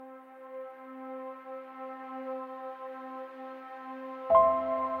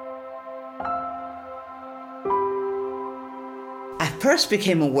first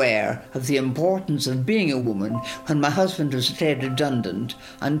became aware of the importance of being a woman when my husband was declared redundant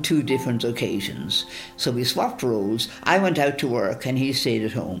on 2 different occasions. So we swapped roles. I went out to work and he stayed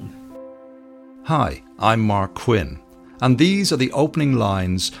at home. Hi, I'm Mark Quinn, and these are the opening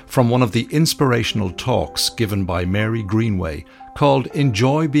lines from one of the inspirational talks given by Mary Greenway called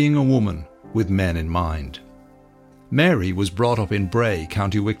Enjoy Being a Woman with Men in Mind. Mary was brought up in Bray,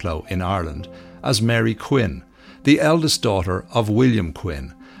 County Wicklow in Ireland as Mary Quinn, the eldest daughter of William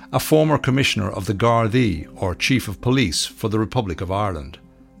Quinn, a former commissioner of the Gardaí, or Chief of Police for the Republic of Ireland,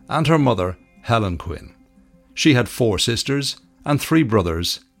 and her mother, Helen Quinn. She had 4 sisters and 3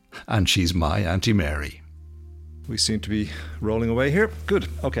 brothers, and she's my Auntie Mary. We seem to be rolling away here. Good.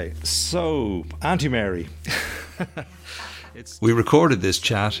 Okay, so Auntie Mary. We recorded this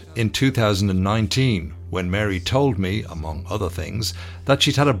chat in 2019 when Mary told me, among other things, that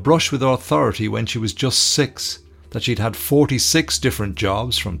she'd had a brush with authority when she was just 6, that she'd had 46 different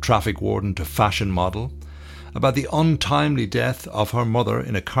jobs from traffic warden to fashion model, about the untimely death of her mother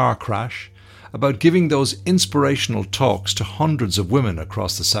in a car crash, about giving those inspirational talks to hundreds of women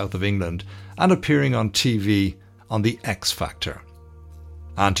across the south of England and appearing on TV on The X Factor.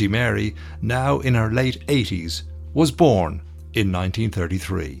 Auntie Mary, now in her late 80s, was born in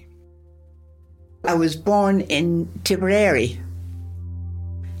 1933. I was born in Tipperary,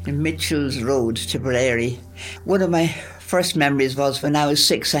 in Mitchell's Road, Tipperary. One of my first memories was when I was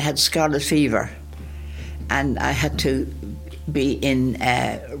 6, I had scarlet fever, and I had to be in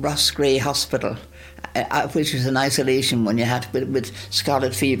Roscrea Hospital, which was an isolation when you had with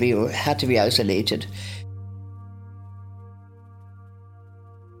scarlet fever, you had to be isolated.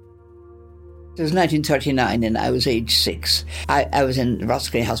 It was 1939 and I was age 6. I was in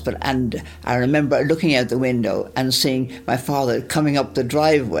Roscrea Hospital, and I remember looking out the window and seeing my father coming up the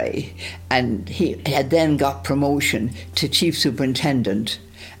driveway, and he had then got promotion to Chief Superintendent,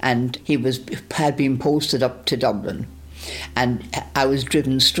 and he had been posted up to Dublin. And I was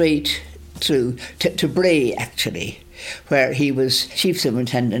driven straight through to Bray, actually, where he was Chief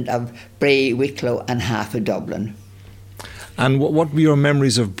Superintendent of Bray, Wicklow and half of Dublin. And what were your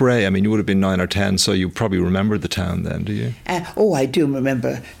memories of Bray? I mean, you would have been 9 or 10, so you probably remember the town then, do you? I do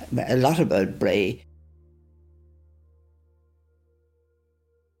remember a lot about Bray.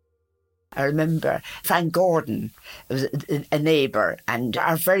 I remember Frank Gordon was a neighbour, and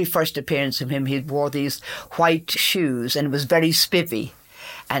our very first appearance of him, he wore these white shoes and was very spivvy.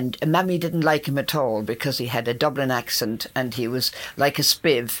 And Mammy didn't like him at all because he had a Dublin accent and he was like a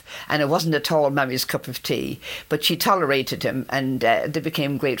spiv, and it wasn't at all Mammy's cup of tea. But she tolerated him, and they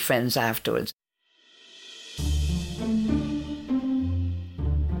became great friends afterwards.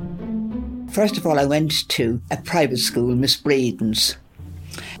 First of all, I went to a private school, Miss Braden's.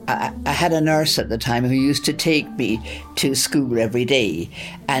 I had a nurse at the time who used to take me to school every day,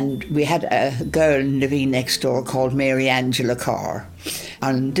 and we had a girl living next door called Mary Angela Carr.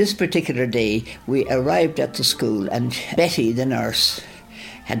 On this particular day, we arrived at the school, and Betty, the nurse,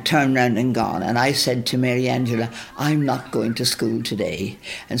 had turned round and gone, and I said to Mary Angela, I'm not going to school today.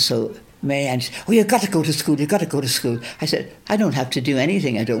 And so Mary Ann said, you've got to go to school, you've got to go to school. I said, I don't have to do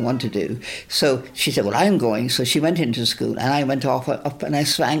anything I don't want to do. So she said, well, I'm going. So she went into school, and I went off up and I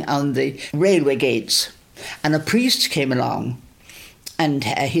swung on the railway gates. And a priest came along, and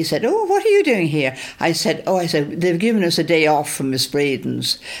he said, what are you doing here? I said, they've given us a day off from Miss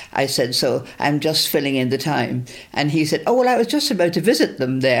Braden's. I said, so I'm just filling in the time. And he said, I was just about to visit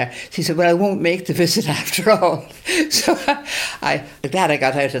them there. He said, well, I won't make the visit after all. So I'm glad I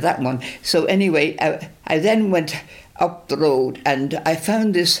got out of that one. So anyway, I then went up the road, and I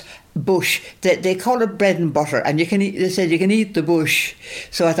found this bush that they call it bread and butter, and they said you can eat the bush.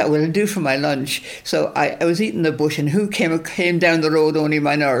 So I thought, well, it'll do for my lunch. So I was eating the bush, and who came down the road? Only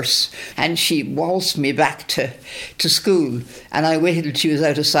my nurse, and she waltzed me back to school, and I waited till she was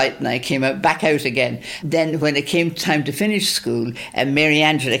out of sight, and I came back out again. Then when it came time to finish school, Mary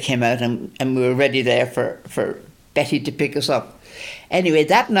Angela came out, and we were ready there for Betty to pick us up. Anyway,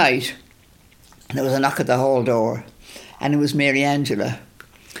 that night there was a knock at the hall door, and it was Mary Angela.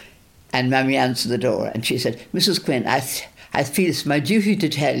 And Mammy answered the door, and she said, Mrs. Quinn, I feel it's my duty to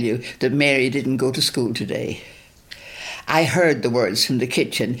tell you that Mary didn't go to school today. I heard the words from the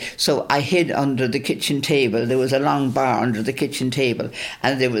kitchen, so I hid under the kitchen table. There was a long bar under the kitchen table,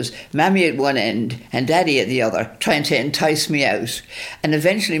 and there was Mammy at one end and Daddy at the other, trying to entice me out. And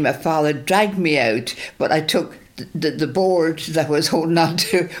eventually my father dragged me out, but I took the board that I was holding on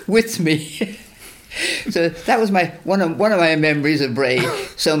to with me. So that was one of my memories of Bray.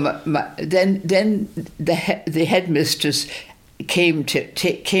 So then the headmistress came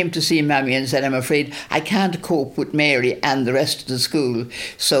to see Mammy and said, I'm afraid I can't cope with Mary and the rest of the school,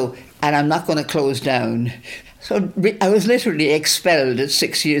 and I'm not going to close down. So I was literally expelled at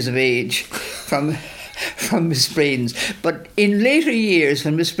 6 years of age from Miss Braden's. But in later years,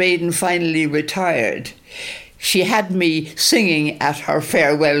 when Miss Braden finally retired, she had me singing at her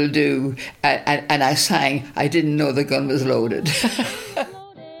farewell do, and I sang, I didn't know the gun was loaded.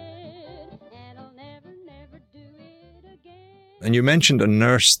 And you mentioned a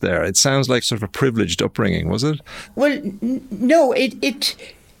nurse there. It sounds like sort of a privileged upbringing, was it? Well, no, it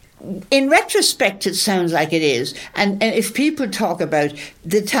in retrospect, it sounds like it is. And if people talk about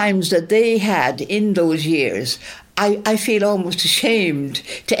the times that they had in those years, I feel almost ashamed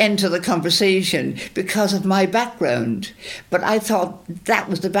to enter the conversation because of my background. But I thought that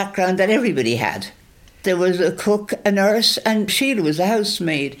was the background that everybody had. There was a cook, a nurse, and Sheila was the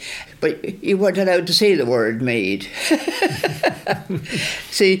housemaid. But you weren't allowed to say the word maid.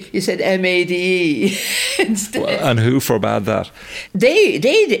 See, you said M-A-D-E instead. Well, and who forbade that? They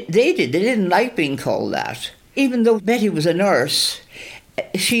did. They didn't like being called that. Even though Betty was a nurse,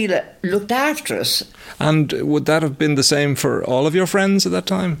 Sheila looked after us. And would that have been the same for all of your friends at that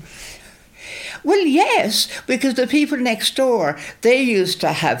time? Well, yes, because the people next door, they used to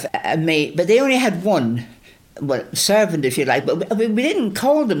have a maid, but they only had one. Well, servant, if you like, but we didn't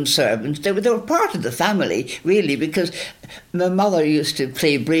call them servants. They were part of the family, really, because my mother used to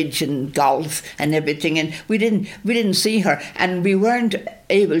play bridge and golf and everything, and we didn't see her, and we weren't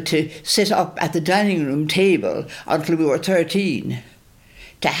able to sit up at the dining room table until we were 13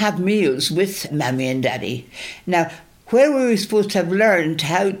 to have meals with Mammy and Daddy. Now, where were we supposed to have learned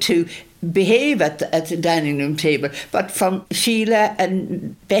how to behave at the dining room table? But from Sheila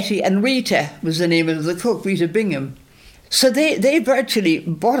and Betty and Rita was the name of the cook, Rita Bingham. So they virtually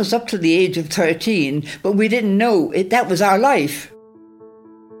brought us up to the age of 13, but we didn't know that was our life.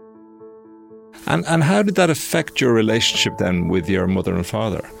 And how did that affect your relationship then with your mother and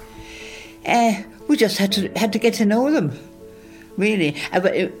father? We just had to get to know them, really.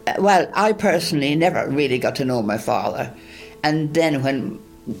 Well, I personally never really got to know my father. And then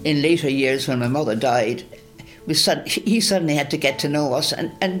in later years, when my mother died, he suddenly had to get to know us.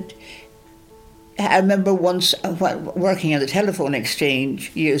 And I remember once working at the telephone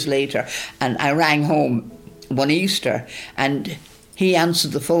exchange years later, and I rang home one Easter, and he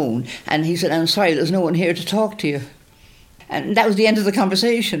answered the phone, and he said, I'm sorry, there's no one here to talk to you. And that was the end of the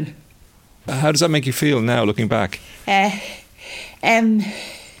conversation. How does that make you feel now, looking back? Well,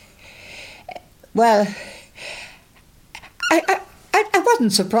 I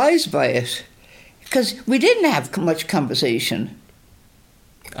wasn't surprised by it, because we didn't have much conversation.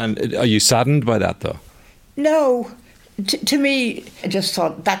 And are you saddened by that, though? No. To me, I just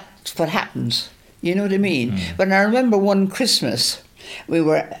thought that's what happens. You know what I mean? But I remember one Christmas, we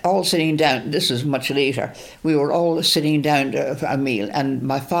were all sitting down. This was much later. We were all sitting down for a meal, and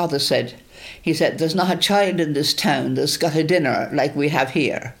my father said, there's not a child in this town that's got a dinner like we have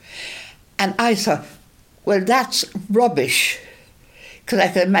here. And I thought, well, that's rubbish. Because I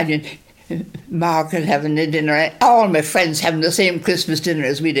could imagine Margaret having a dinner, all my friends having the same Christmas dinner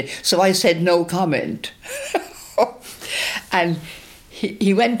as we did. So I said no comment. And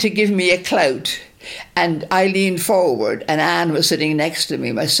he went to give me a clout, and I leaned forward, and Anne was sitting next to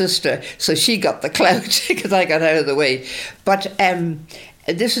me, my sister, so she got the clout because I got out of the way. But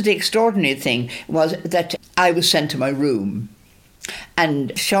this is the extraordinary thing, was that I was sent to my room.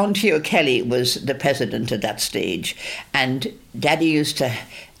 And Sean T. O'Kelly was the president at that stage, and Daddy used to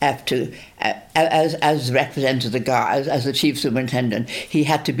have to, as representative of the guard, as the chief superintendent, he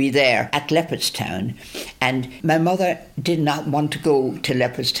had to be there at Leopardstown. And my mother did not want to go to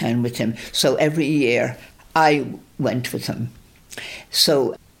Leopardstown with him, so every year I went with him.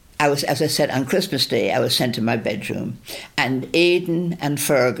 So I was, as I said, on Christmas Day, I was sent to my bedroom, and Aidan and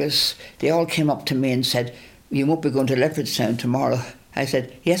Fergus, they all came up to me and said, you won't be going to Leopardstown tomorrow. I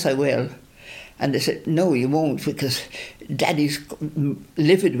said, yes, I will. And they said, no, you won't, because Daddy's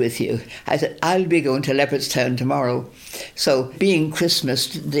livid with you. I said, I'll be going to Leopardstown tomorrow. So being Christmas,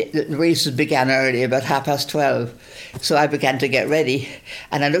 the races began early, about 12:30. So I began to get ready.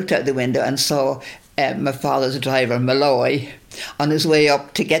 And I looked out the window and saw my father's driver, Malloy, on his way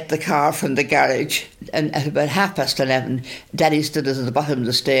up to get the car from the garage. And at about 11:30, Daddy stood at the bottom of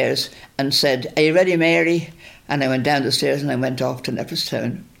the stairs and said, are you ready, Mary? And I went down the stairs and I went off to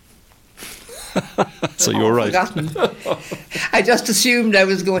Leopardstown. So you were right. Forgotten. I just assumed I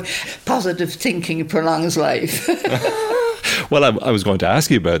was going, positive thinking prolongs life. Well, I was going to ask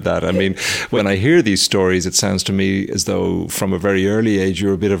you about that. I mean, when I hear these stories, it sounds to me as though from a very early age you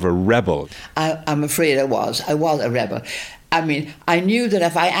were a bit of a rebel. I'm afraid I was. I was a rebel. I mean, I knew that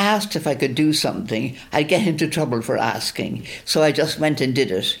if I asked if I could do something, I'd get into trouble for asking. So I just went and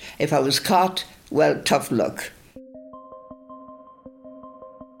did it. If I was caught, well, tough luck.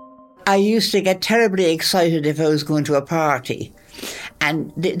 I used to get terribly excited if I was going to a party.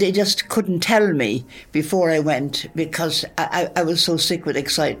 And they just couldn't tell me before I went because I was so sick with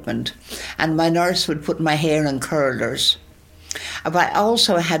excitement. And my nurse would put my hair in curlers. But I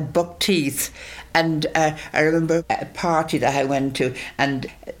also had buck teeth. And I remember a party that I went to, and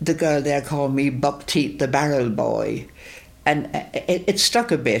the girl there called me Buck Teeth, the barrel boy. And it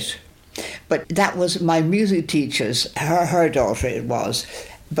stuck a bit. But that was my music teacher's, her daughter it was.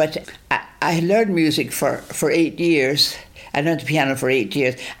 But I learned music for 8 years. I learned the piano for 8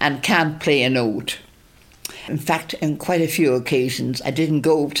 years and can't play a note. In fact, on quite a few occasions, I didn't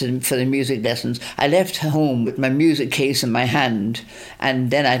go to them for the music lessons. I left home with my music case in my hand,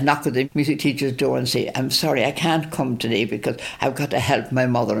 and then I'd knock at the music teacher's door and say, I'm sorry, I can't come today because I've got to help my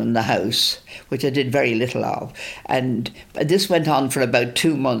mother in the house, which I did very little of. And this went on for about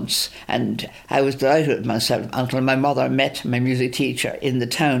 2 months, and I was delighted with myself until my mother met my music teacher in the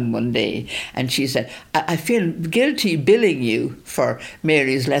town one day, and she said, I feel guilty billing you for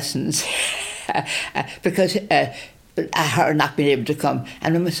Mary's lessons. Because her not being able to come.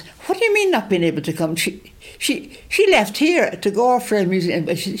 And I was, what do you mean not being able to come? She left here to go off for a music,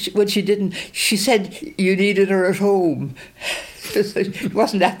 but when she didn't, she said you needed her at home. It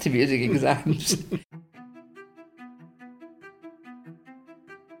wasn't at the music exams.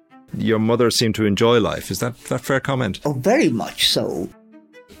 Your mother seemed to enjoy life. Is that a fair comment? Oh, very much so.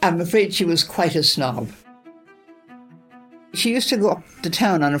 I'm afraid she was quite a snob. She used to go up to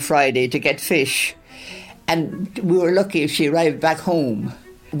town on a Friday to get fish, and we were lucky if she arrived back home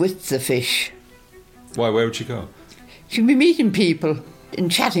with the fish. Why? Where would she go? She'd be meeting people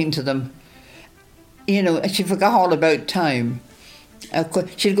and chatting to them. You know, she forgot all about time.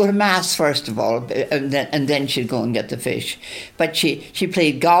 She'd go to Mass first of all, and then she'd go and get the fish. But she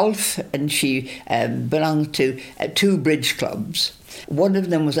played golf, and she belonged to 2 bridge clubs. One of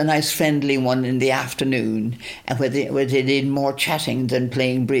them was a nice friendly one in the afternoon, where they did more chatting than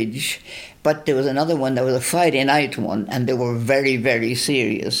playing bridge. But there was another one that was a Friday night one, and they were very, very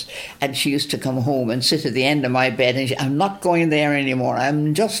serious. And she used to come home and sit at the end of my bed and I'm not going there anymore.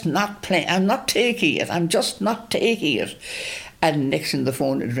 I'm just not playing. I'm not taking it. I'm just not taking it. And next thing the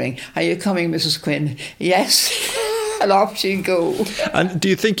phone would ring. Are you coming, Mrs. Quinn? Yes. And off she'd go. And do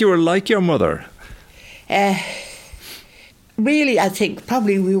you think you were like your mother? Really, I think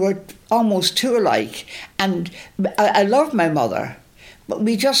probably we were almost too alike. And I loved my mother, but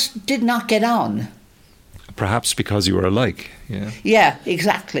we just did not get on. Perhaps because you were alike, yeah. Yeah,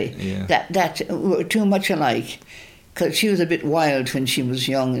 exactly. Yeah. That we were too much alike. Because she was a bit wild when she was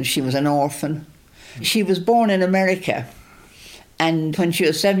young, and she was an orphan. She was born in America, and when she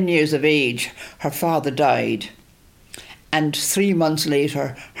was 7 years of age, her father died. And 3 months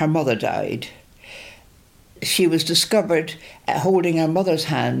later, her mother died. She was discovered holding her mother's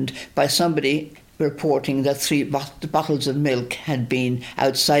hand by somebody reporting that 3 bottles of milk had been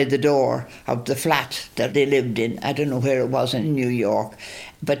outside the door of the flat that they lived in. I don't know where it was in New York.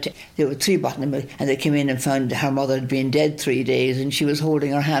 But there were 3 bottles of milk, and they came in and found her mother had been dead 3 days, and she was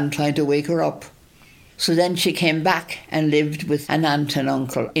holding her hand trying to wake her up. So then she came back and lived with an aunt and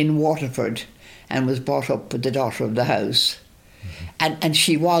uncle in Waterford and was brought up with the daughter of the house. Mm-hmm. And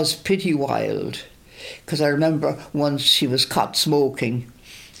she was pretty wild. Because I remember once she was caught smoking,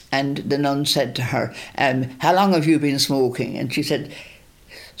 and the nun said to her, how long have you been smoking? And she said,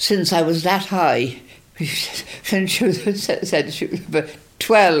 since I was that high. And she said she was about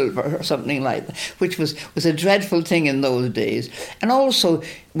 12 or something like that, which was a dreadful thing in those days. And also,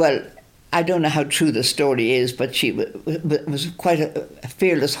 well, I don't know how true the story is, but she was quite a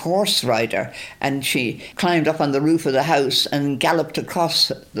fearless horse rider, and she climbed up on the roof of the house and galloped across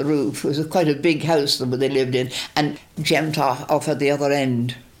the roof. It was quite a big house that they lived in, and jumped off at the other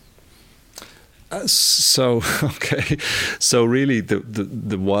end. So really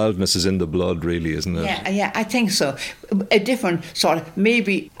the wildness is in the blood, really, isn't it? Yeah, I think so. A different sort of,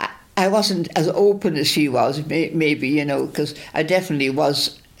 maybe I wasn't as open as she was, maybe, you know, because I definitely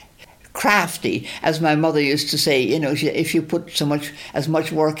was crafty, as my mother used to say. You know, if you put as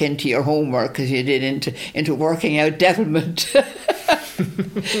much work into your homework as you did into working out devilment,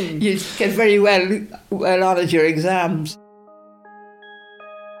 you get very well on at your exams.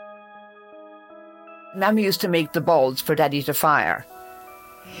 Mammy used to make the balls for Daddy to fire,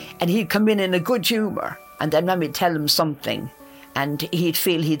 and he'd come in a good humour, and then Mammy'd tell him something, and he'd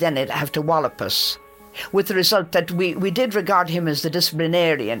feel he'd then have to wallop us. with the result that we did regard him as the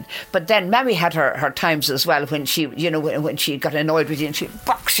disciplinarian. But then Mammy had her times as well when she, when she got annoyed with you and she'd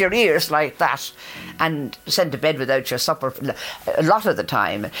box your ears like that and send to bed without your supper a lot of the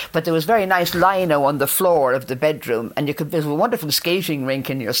time. But there was very nice lino on the floor of the bedroom, and there was a wonderful skating rink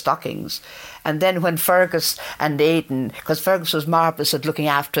in your stockings. And then when Fergus and Aidan, because Fergus was marvellous at looking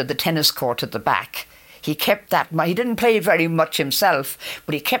after the tennis court at the back, he kept that. He didn't play very much himself,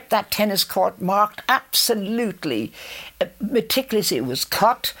 but he kept that tennis court marked absolutely meticulously. It was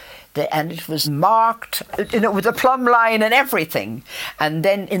cut, and it was marked, with a plumb line and everything. And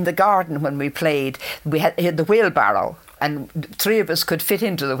then in the garden when we played, he had the wheelbarrow. And 3 of us could fit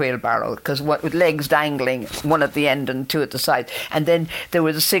into the wheelbarrow because with legs dangling, one at the end and 2 at the side. And then there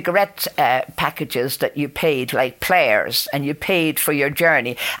were the cigarette packages that you paid, like players, and you paid for your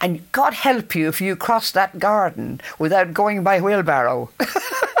journey. And God help you if you crossed that garden without going by wheelbarrow.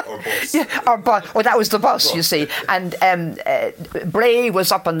 Or bus. Yeah, or bus. Oh, that was the bus, you see. And Bray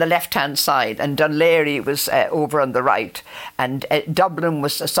was up on the left-hand side and Dunleary was over on the right. And Dublin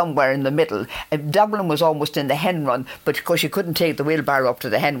was somewhere in the middle. Dublin was almost in the hen run, but of course you couldn't take the wheelbarrow up to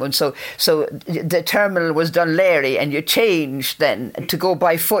the hen run. So the terminal was Dunleary, and you changed then to go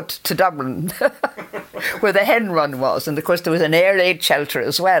by foot to Dublin, where the hen run was. And of course there was an air raid shelter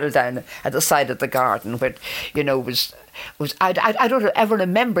as well down at the side of the garden, where, I don't ever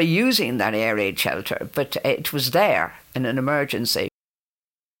remember using that air raid shelter, but it was there in an emergency.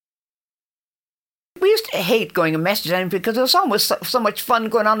 We used to hate going a message in because there was always so much fun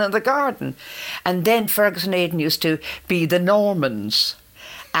going on in the garden. And then Fergus and Aidan used to be the Normans.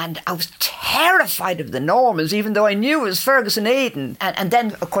 And I was terrified of the Normans, even though I knew it was Fergus and Aidan. And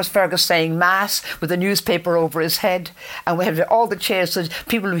then, of course, Fergus saying Mass with a newspaper over his head. And we had all the chairs, so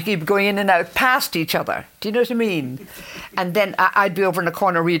people would keep going in and out past each other. Do you know what I mean? And then I'd be over in a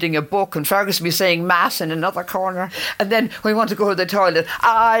corner reading a book, and Fergus would be saying Mass in another corner. And then when we want to go to the toilet,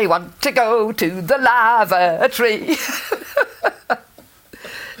 I want to go to the lavatory.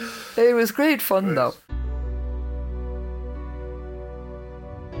 It was great fun, though.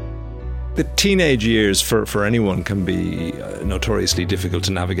 The teenage years for anyone can be notoriously difficult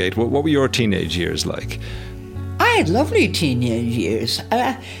to navigate. What were your teenage years like? I had lovely teenage years.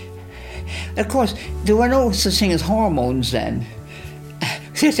 Of course, there were no such thing as hormones then.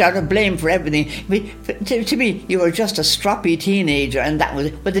 You're to blame for everything. To me, you were just a stroppy teenager, and that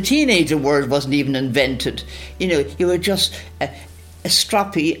was. But the teenager word wasn't even invented. You were just a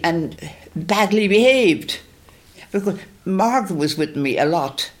stroppy and badly behaved. Because Margaret was with me a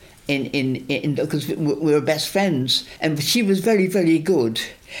lot. Because we were best friends, and she was very, very good.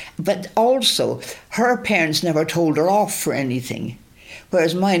 But also, her parents never told her off for anything,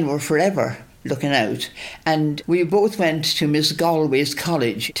 whereas mine were forever looking out. And we both went to Miss Galway's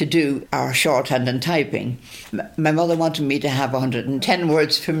college to do our shorthand and typing. My mother wanted me to have 110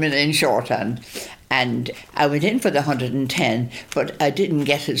 words per minute in shorthand, and I went in for the 110, but I didn't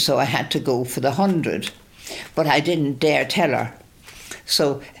get it, so I had to go for the 100. But I didn't dare tell her.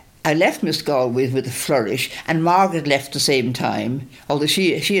 So I left Miss Galway with a flourish, and Margaret left the same time, although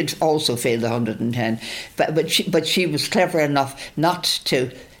she had also failed the 110. But she was clever enough not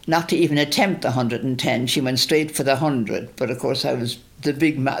to even attempt the 110. She went straight for the 100. But of course, I was the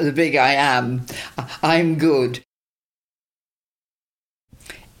big I am. I'm good.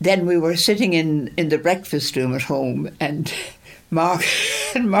 Then we were sitting in the breakfast room at home, and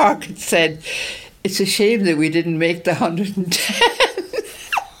Margaret said, "It's a shame that we didn't make the 110."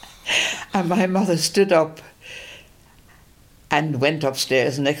 And my mother stood up and went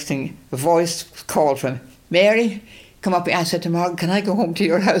upstairs. Next thing, a voice called from Mary, come up here. I said to Margaret, can I go home to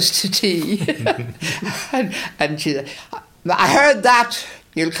your house to tea? and she said, I heard that,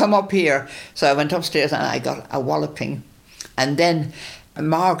 you'll come up here. So I went upstairs and I got a walloping. And then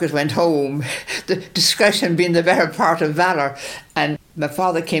Margaret went home, the discretion being the better part of valour. And my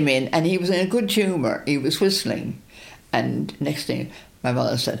father came in and he was in a good humour. He was whistling. And next thing, my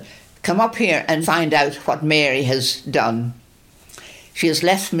mother said, come up here and find out what Mary has done. She has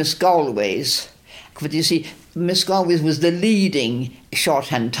left Miss Galway's. But you see, Miss Galway's was the leading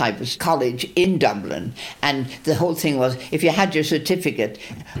shorthand typist college in Dublin. And the whole thing was, if you had your certificate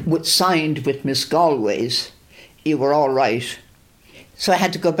signed with Miss Galway's, you were all right. So I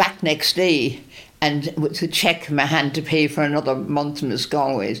had to go back next day and to check my hand to pay for another month in Miss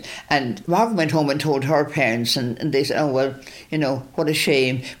Galway's. And Margaret went home and told her parents, and they said, oh, well, what a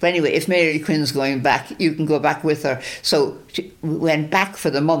shame. But anyway, if Mary Quinn's going back, you can go back with her. So we went back for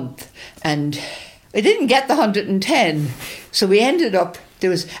the month, and we didn't get the 110. So we ended up,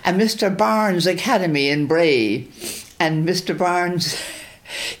 there was a Mr. Barnes Academy in Bray, and Mr. Barnes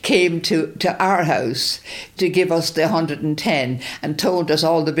came to our house to give us the 110 and told us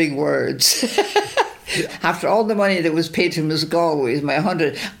all the big words. After all the money that was paid to Miss Galway's, my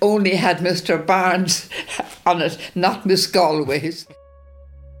 100 only had Mr. Barnes on it, not Miss Galway's.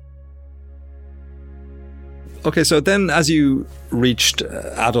 Okay, so then as you reached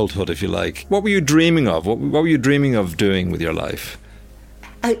adulthood, if you like, what were you dreaming of? What were you dreaming of doing with your life?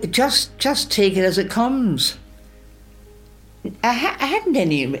 I just take it as it comes. I hadn't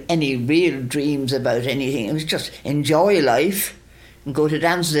any real dreams about anything. It was just enjoy life and go to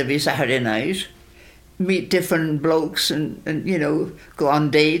dances every Saturday night, meet different blokes and go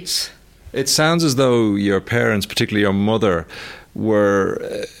on dates. It sounds as though your parents, particularly your mother,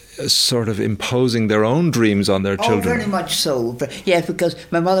 were sort of imposing their own dreams on their children. Oh, very much so. Yeah, because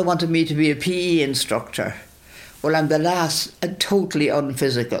my mother wanted me to be a PE instructor. Well, I'm the last, totally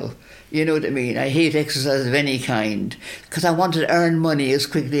unphysical. You know what I mean? I hate exercise of any kind because I wanted to earn money as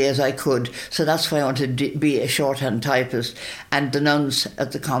quickly as I could. So that's why I wanted to be a shorthand typist. And the nuns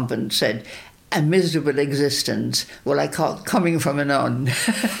at the convent said, a miserable existence. Well, I call it coming from a nun.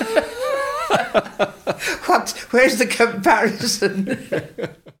 Where's the comparison?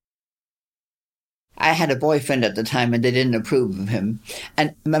 I had a boyfriend at the time and they didn't approve of him.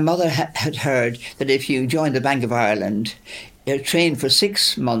 And my mother had heard that if you join the Bank of Ireland, you're trained for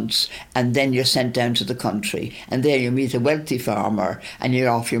 6 months and then you're sent down to the country. And there you meet a wealthy farmer and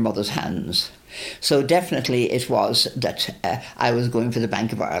you're off your mother's hands. So definitely it was that I was going for the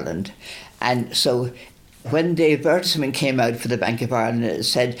Bank of Ireland. And so when the advertisement came out for the Bank of Ireland, it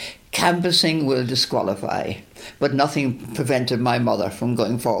said, canvassing will disqualify, but nothing prevented my mother from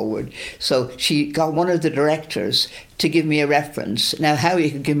going forward. So she got one of the directors to give me a reference. Now, how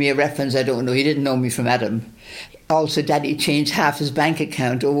he could give me a reference, I don't know. He didn't know me from Adam. Also, Daddy changed half his bank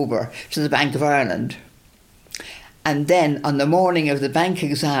account over to the Bank of Ireland. And then on the morning of the bank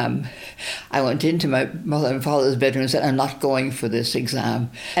exam, I went into my mother and father's bedroom and said, I'm not going for this exam.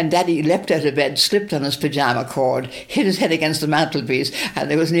 And Daddy leapt out of bed, slipped on his pyjama cord, hit his head against the mantelpiece,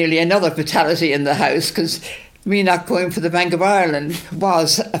 and there was nearly another fatality in the house because me not going for the Bank of Ireland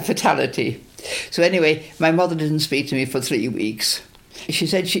was a fatality. So anyway, my mother didn't speak to me for 3 weeks. She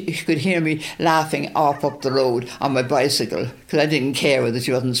said she could hear me laughing up the road on my bicycle because I didn't care whether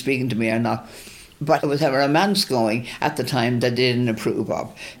she wasn't speaking to me or not. But there was a romance going at the time that they didn't approve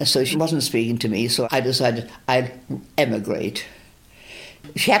of. And so she wasn't speaking to me, so I decided I'd emigrate.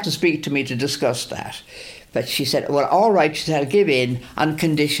 She had to speak to me to discuss that. But she said, well, all right, she said, I'll give in on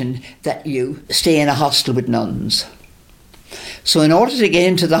condition that you stay in a hostel with nuns. So in order to get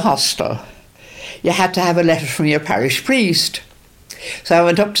into the hostel, you had to have a letter from your parish priest. So I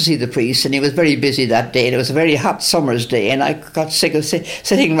went up to see the priest and he was very busy that day and it was a very hot summer's day and I got sick of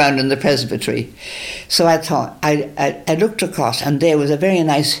sitting around in the presbytery. So I thought, I looked across and there was a very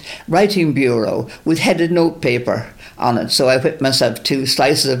nice writing bureau with headed notepaper on it. So I whipped myself 2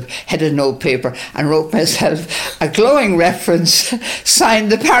 slices of headed notepaper and wrote myself a glowing reference,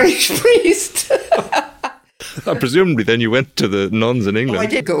 signed the parish priest. Presumably then you went to the nuns in England. Oh, I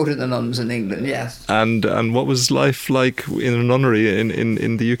did go to the nuns in England, yes. And what was life like in a nunnery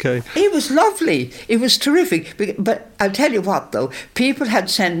in the UK? It was lovely. It was terrific. But I'll tell you what, though,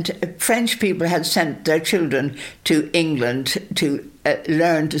 French people had sent their children to England to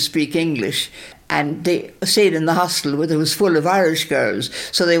learn to speak English. And they stayed in the hostel where it was full of Irish girls.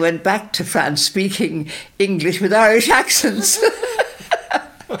 So they went back to France speaking English with Irish accents.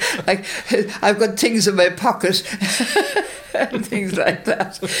 Like, I've got things in my pocket and things like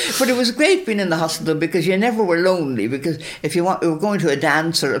that. But it was great being in the hospital because you never were lonely, because if you were going to a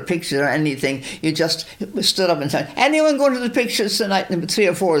dance or a picture or anything, you just stood up and said, anyone going to the pictures tonight? And 3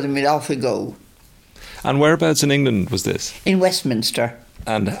 or 4 of them, off we go. And whereabouts in England was this? In Westminster.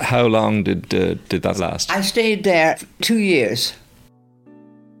 And how long did that last? I stayed there 2 years.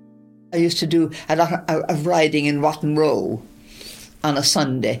 I used to do a lot of riding in Rotten Row. On a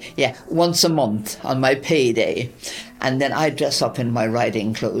Sunday, once a month on my payday. And then I'd dress up in my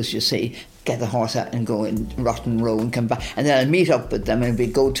riding clothes, you see, get the horse out and go in Rotten Row and come back. And then I'd meet up with them and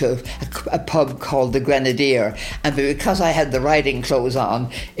we'd go to a pub called the Grenadier. And because I had the riding clothes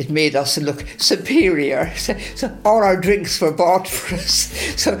on, it made us look superior. So all our drinks were bought for us.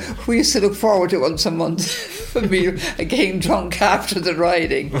 So we used to look forward to once a month for me getting drunk after the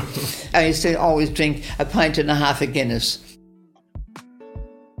riding. I used to always drink 1.5 pints of Guinness.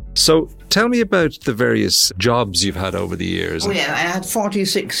 So tell me about the various jobs you've had over the years. Oh yeah, I had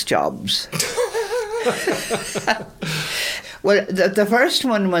 46 jobs. Well, the first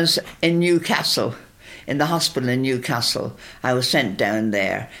one was in Newcastle, in the hospital in Newcastle. I was sent down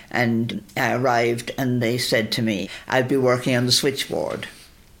there and I arrived and they said to me, I'd be working on the switchboard.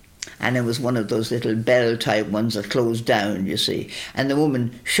 And it was one of those little bell-type ones that closed down, you see. And the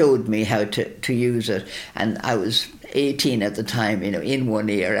woman showed me how to use it. And I was 18 at the time, in one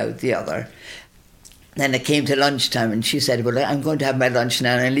ear, out the other. Then it came to lunchtime and she said, well, I'm going to have my lunch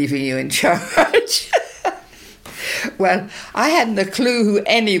now and I'm leaving you in charge. Well, I hadn't a clue who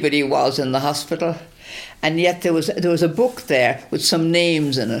anybody was in the hospital. And yet there was a book there with some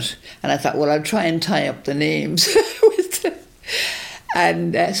names in it. And I thought, well, I'll try and tie up the names.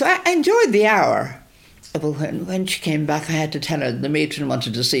 And so I enjoyed the hour. But when she came back, I had to tell her the matron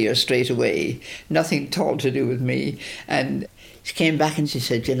wanted to see her straight away. Nothing at all to do with me. And she came back and she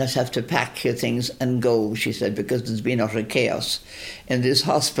said, you'll just have to pack your things and go, she said, because there's been utter chaos in this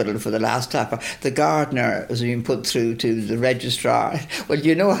hospital for the last half hour. The gardener was being put through to the registrar. Well,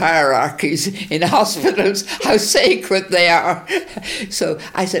 you know hierarchies in hospitals, how sacred they are. So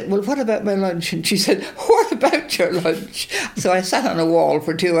I said, well, what about my lunch? And she said, what about your lunch? So I sat on a wall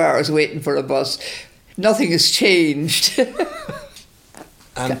for 2 hours waiting for a bus. Nothing has changed.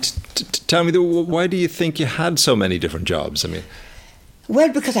 And tell me, why do you think you had so many different jobs? I mean, well,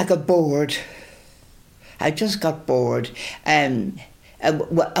 because I got bored. I just got bored. On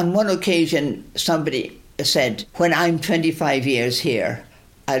one occasion, somebody said, when I'm 25 years here,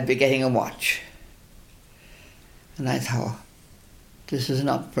 I'll be getting a watch. And I thought, this is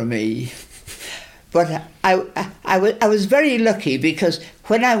not for me. But I was very lucky because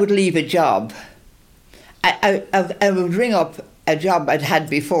when I would leave a job, I would ring up a job I'd had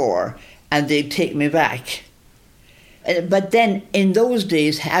before and they'd take me back. But then in those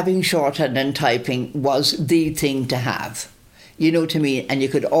days, having shorthand and typing was the thing to have. You know what I mean? And you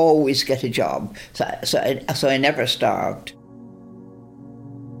could always get a job. So I never starved.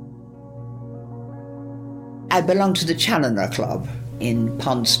 I belonged to the Challoner Club in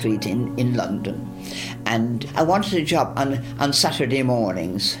Pond Street in London. And I wanted a job on Saturday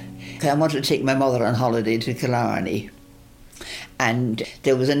mornings. I wanted to take my mother on holiday to Killarney. And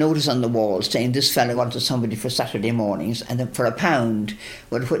there was a notice on the wall saying this fella wanted somebody for Saturday mornings and for £1,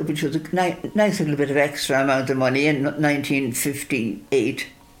 which was a nice little bit of extra amount of money in 1958.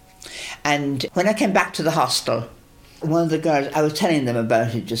 And when I came back to the hostel, one of the girls, I was telling them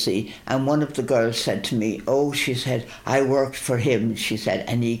about it, you see, and one of the girls said to me, oh, she said, I worked for him, she said,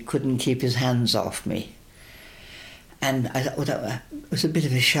 and he couldn't keep his hands off me. And I thought, well, that was a bit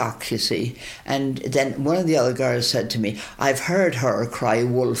of a shock, you see. And then one of the other girls said to me, I've heard her cry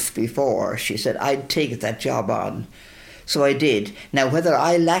wolf before. She said, I'd take that job on. So I did. Now, whether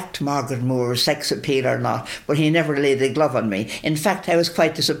I lacked Margaret Moore's sex appeal or not, but he never laid a glove on me. In fact, I was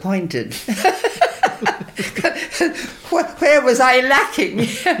quite disappointed. Where was I lacking?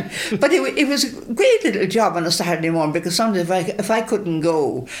 But it was a great little job on a Saturday morning because sometimes if I couldn't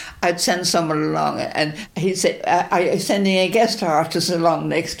go, I'd send someone along and he'd say, I'm sending a guest artist along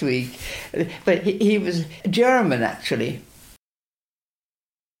next week. But he was German, actually.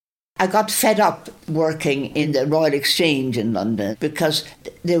 I got fed up working in the Royal Exchange in London because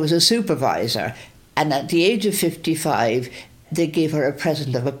there was a supervisor, and at the age of 55, they gave her a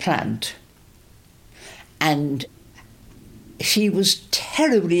present of a plant. And she was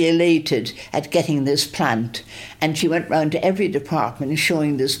terribly elated at getting this plant. And she went round to every department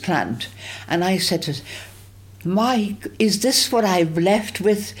showing this plant. And I said to her, is this what I've left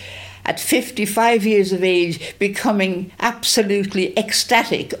with at 55 years of age, becoming absolutely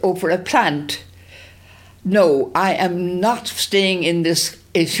ecstatic over a plant? No, I am not staying in this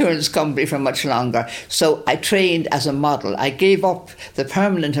insurance company for much longer. So I trained as a model. I gave up the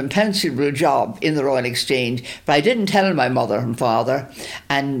permanent and pensionable job in the Royal Exchange, but I didn't tell my mother and father,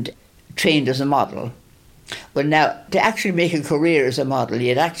 and trained as a model. Well, now, to actually make a career as a model,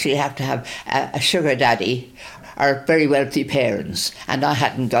 you'd actually have to have a sugar daddy or very wealthy parents, and I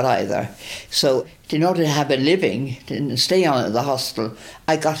hadn't got either. So in order to have a living, to stay on at the hostel,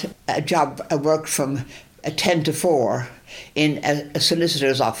 I got a job. I worked from 10 to 4 in a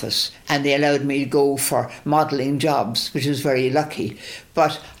solicitor's office, and they allowed me to go for modelling jobs, which was very lucky.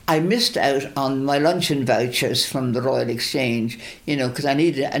 But I missed out on my luncheon vouchers from the Royal Exchange, because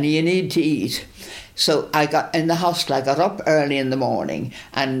you need to eat. So I got in the hostel. I got up early in the morning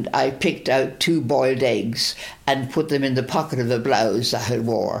and I picked out 2 boiled eggs and put them in the pocket of the blouse I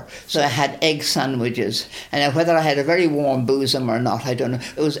wore. So I had egg sandwiches, and whether I had a very warm bosom or not, I don't know.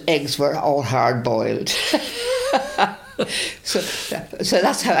 Those eggs were all hard boiled. So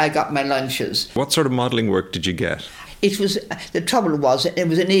that's how I got my lunches. What sort of modelling work did you get? The trouble was, it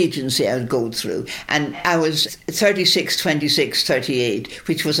was an agency I would go through, and I was 36, 26, 38,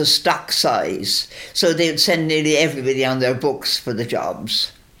 which was a stock size. So they would send nearly everybody on their books for the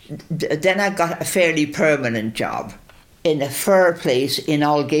jobs. Then I got a fairly permanent job. in a fur place in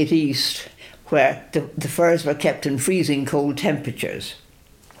Aldgate East, where the furs were kept in freezing cold temperatures.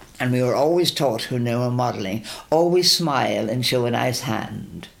 And we were always taught when we were modelling, always smile and show a nice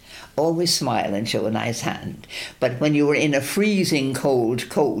hand. Always smile and show a nice hand. But when you were in a freezing cold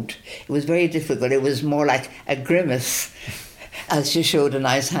coat, it was very difficult. It was more like a grimace as you showed a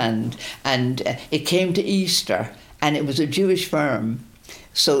nice hand. And it came to Easter, and it was a Jewish firm,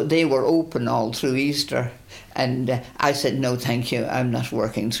 so they were open all through Easter. And I said, no, thank you, I'm not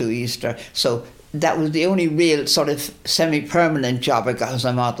working through Easter. So that was the only real sort of semi-permanent job I got as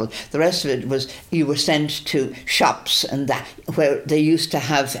a model. The rest of it was you were sent to shops and that, where they used to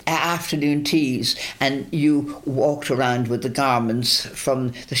have afternoon teas, and you walked around with the garments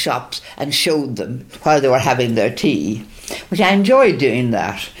from the shops and showed them while they were having their tea, which I enjoyed doing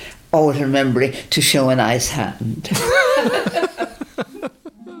that. Always remembering to show a nice hand.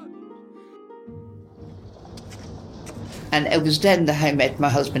 And it was then that I met my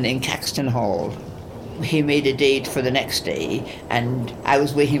husband in Caxton Hall. He made a date for the next day, and I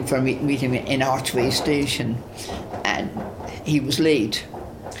was waiting for meet him in Archway Station, and he was late.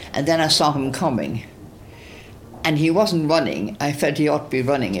 And then I saw him coming, and he wasn't running. I felt he ought to be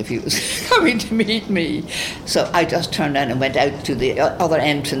running if he was coming to meet me. So I just turned around and went out to the other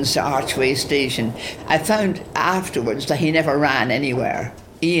entrance to Archway Station. I found afterwards that he never ran anywhere.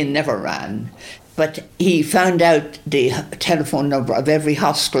 Ian never ran. But he found out the telephone number of every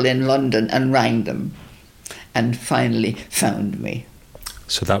hostel in London and rang them, and finally found me.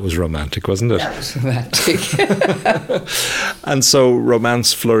 So that was romantic, wasn't it? That was romantic. And so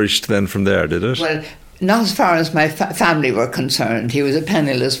romance flourished then from there, did it? Well, not as far as my family were concerned. He was a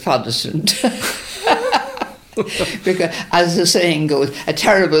penniless Protestant. Because, as the saying goes, a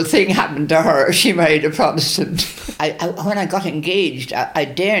terrible thing happened to her. She married a Protestant. When I got engaged, I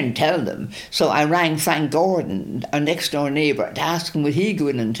daren't tell them. So I rang Frank Gordon, our next-door neighbour, to ask him would he go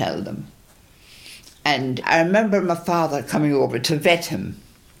in and tell them. And I remember my father coming over to vet him.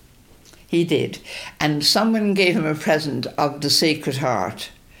 He did. And someone gave him a present of the Sacred Heart.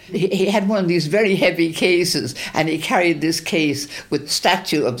 He had one of these very heavy cases, and he carried this case with the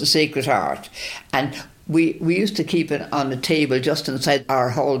statue of the Sacred Heart. And we used to keep it on a table just inside our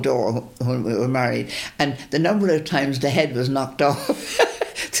hall door when we were married, and the number of times the head was knocked off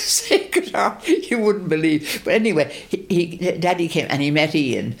the Sacred Heart, you wouldn't believe. But anyway, Daddy came and he met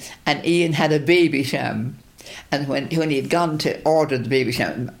Ian, and Ian had a baby sham. And when he had gone to order the baby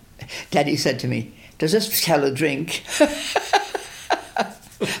sham, Daddy said to me, "Does this tell a drink?"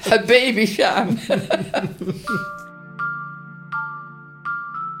 A baby sham.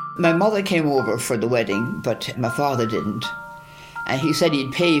 My mother came over for the wedding, but my father didn't. And he said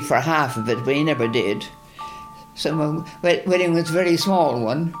he'd pay for half of it, but he never did. So my wedding was a very small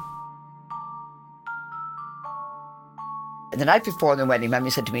one. The night before the wedding, Mammy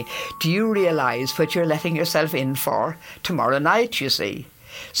said to me, "Do you realise what you're letting yourself in for tomorrow night, you see?"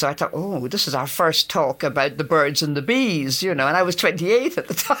 So I thought, oh, this is our first talk about the birds and the bees, you know, and I was 28 at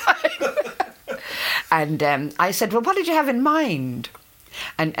the time. And I said, "Well, what did you have in mind?"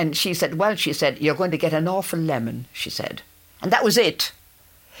 And she said, "Well," she said, "you're going to get an awful lemon," she said. And that was it.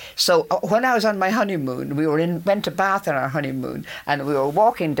 So when I was on my honeymoon, we went to Bath on our honeymoon, and we were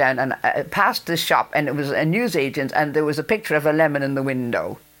walking down and past this shop, and it was a newsagent, and there was a picture of a lemon in the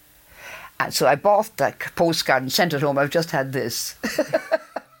window. And so I bought that postcard and sent it home. I've just had this.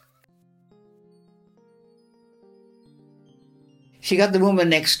 She got the woman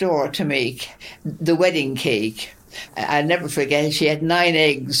next door to make the wedding cake. I'll never forget, she had 9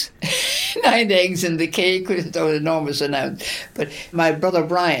 eggs. 9 eggs in the cake, which was an enormous amount. But my brother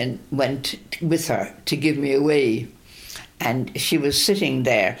Brian went with her to give me away. And she was sitting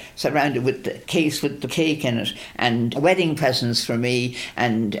there, surrounded with the case with the cake in it, and wedding presents for me.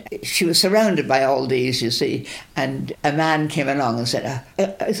 And she was surrounded by all these, you see. And a man came along and said,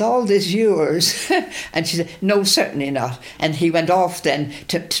 "Is all this yours?" And she said, "No, certainly not." And he went off then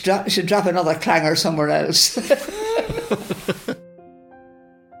to drop another clanger somewhere else.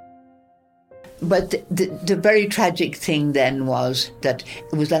 But the very tragic thing then was that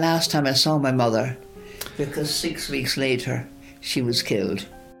it was the last time I saw my mother, because 6 weeks later she was killed.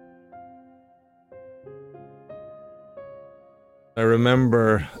 I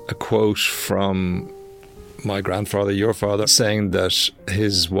remember a quote from my grandfather, your father, saying that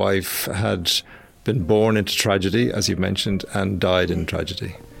his wife had been born into tragedy, as you mentioned, and died in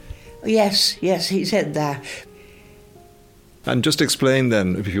tragedy. Yes, he said that. And just explain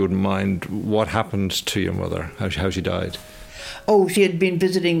then, if you wouldn't mind, what happened to your mother, how she died. Oh, she had been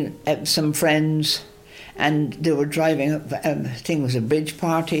visiting some friends, and they were driving, I think it was a bridge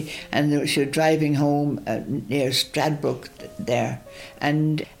party, and she was driving home near Stradbrook there,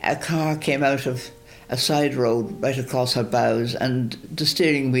 and a car came out of a side road right across her bows, and the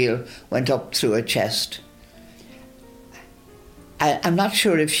steering wheel went up through her chest. I'm not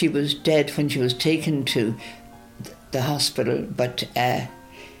sure if she was dead when she was taken to the hospital, but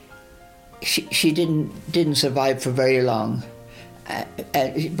she didn't survive for very long.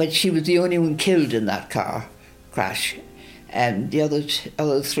 But she was the only one killed in that car crash, and the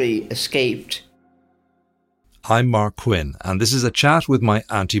other three escaped. I'm Mark Quinn, and this is a chat with my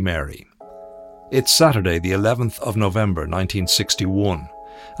Auntie Mary. It's Saturday, the 11th of November 1961,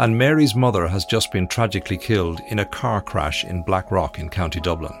 and Mary's mother has just been tragically killed in a car crash in Blackrock in County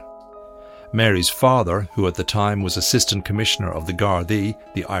Dublin. Mary's father, who at the time was Assistant Commissioner of the Gardaí,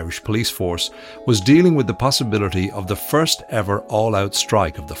 the Irish police force, was dealing with the possibility of the first ever all-out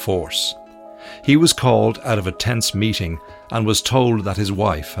strike of the force. He was called out of a tense meeting and was told that his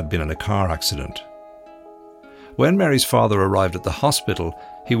wife had been in a car accident. When Mary's father arrived at the hospital,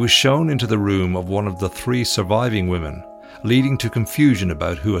 he was shown into the room of one of the three surviving women, leading to confusion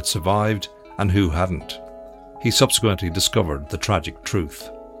about who had survived and who hadn't. He subsequently discovered the tragic truth.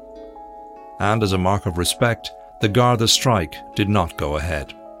 And as a mark of respect, the Garda strike did not go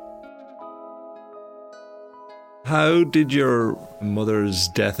ahead. How did your mother's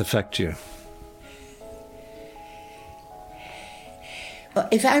death affect you?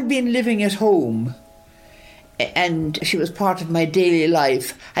 If I'd been living at home and she was part of my daily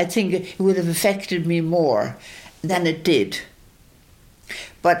life, I think it would have affected me more than it did.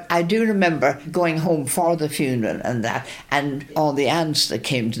 But I do remember going home for the funeral and that, and all the aunts that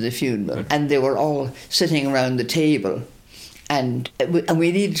came to the funeral, and they were all sitting around the table. And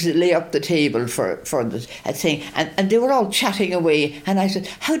we needed to lay up the table for the thing. And they were all chatting away. And I said,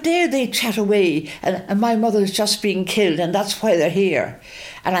 how dare they chat away? And my mother's just being killed, and that's why they're here.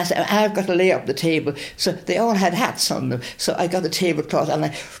 And I said, I've got to lay up the table. So they all had hats on them. So I got the tablecloth and I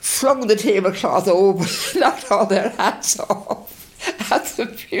flung the tablecloth over, knocked all their hats off at the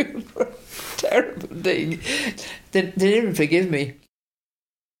funeral. Terrible thing. They didn't forgive me.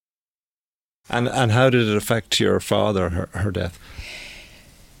 And how did it affect your father, her death?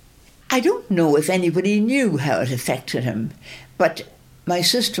 I don't know if anybody knew how it affected him, but my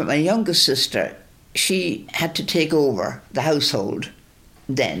sister, my youngest sister, she had to take over the household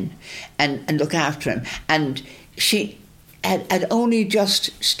then and look after him. And she had only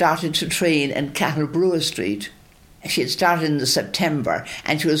just started to train in Cattle Brewer Street. She had started in the September,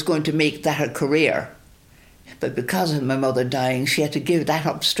 and she was going to make that her career. But because of my mother dying, she had to give that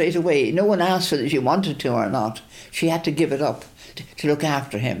up straight away. No one asked her if she wanted to or not. She had to give it up to look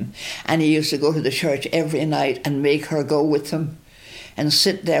after him. And he used to go to the church every night and make her go with him and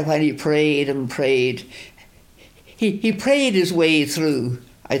sit there while he prayed and prayed. He prayed his way through,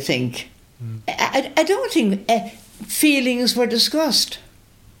 I think. I don't think feelings were discussed,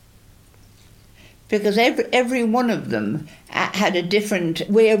 because every one of them had a different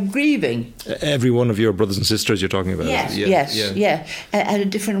way of grieving. Every one of your brothers and sisters you're talking about? Yes, had a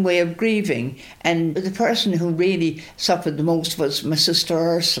different way of grieving. And the person who really suffered the most was my sister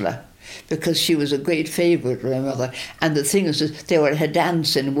Ursula, because she was a great favourite with my mother. And the thing is, they were at a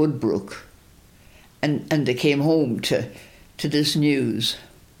dance in Woodbrook, and they came home to this news.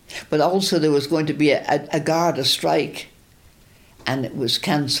 But also there was going to be a Garda strike, and it was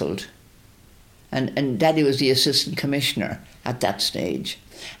cancelled. And Daddy was the Assistant Commissioner at that stage,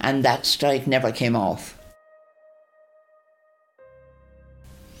 and that strike never came off.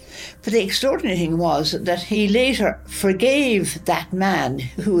 But the extraordinary thing was that he later forgave that man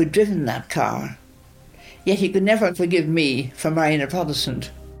who had driven that car, yet he could never forgive me for marrying a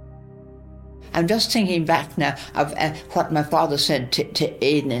Protestant. I'm just thinking back now of what my father said to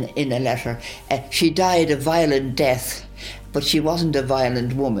Aidan in a letter. She died a violent death, but she wasn't a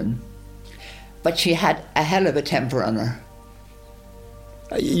violent woman. But she had a hell of a temper on her.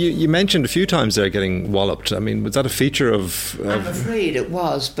 You mentioned a few times there getting walloped. I mean, was that a feature of... I'm afraid it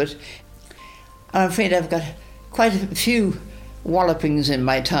was, but I'm afraid I've got quite a few wallopings in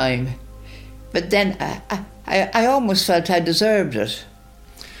my time. But then I almost felt I deserved it.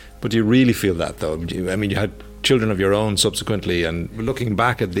 But do you really feel that, though? I mean, you had children of your own subsequently, and looking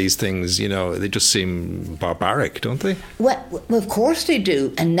back at these things, you know, they just seem barbaric, don't they? Well, of course they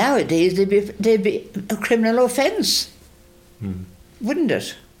do. And nowadays they'd be a criminal offence, wouldn't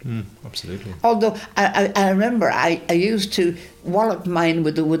it? Absolutely. Although I remember I used to wallop mine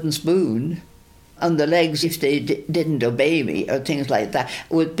with a wooden spoon on the legs if they didn't obey me or things like that,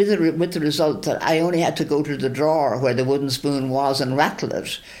 with the result that I only had to go to the drawer where the wooden spoon was and rattle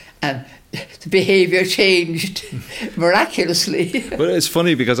it. And the behaviour changed miraculously. But it's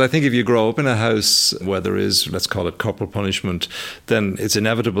funny because I think if you grow up in a house where there is, let's call it corporal punishment, then it's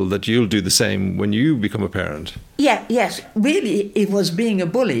inevitable that you'll do the same when you become a parent. Yeah, yes. Really, it was being a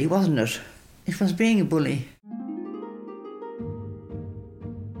bully, wasn't it? It was being a bully.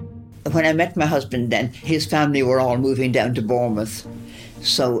 When I met my husband then, his family were all moving down to Bournemouth.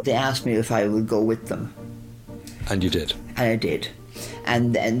 So they asked me if I would go with them. And you did? And I did.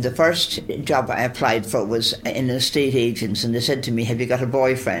 And then the first job I applied for was in estate agents, and they said to me, have you got a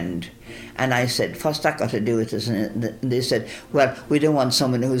boyfriend? And I said, what's that got to do with this? And they said, well, we don't want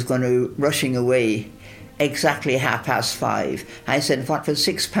someone who's going to rushing away exactly 5:30. I said, what, for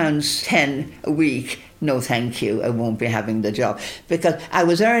 £6.10 a week? No, thank you, I won't be having the job. Because I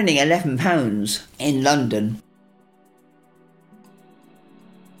was earning £11 in London.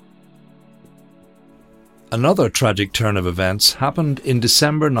 Another tragic turn of events happened in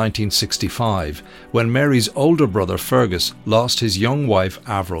December 1965 when Mary's older brother Fergus lost his young wife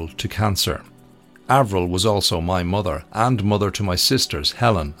Avril to cancer. Avril was also my mother and mother to my sisters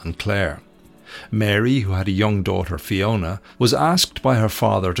Helen and Claire. Mary, who had a young daughter Fiona, was asked by her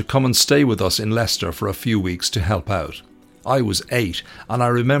father to come and stay with us in Leicester for a few weeks to help out. I was 8 and I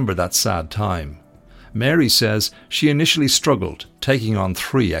remember that sad time. Mary says she initially struggled taking on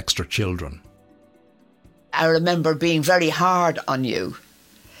 3 extra children. I remember being very hard on you,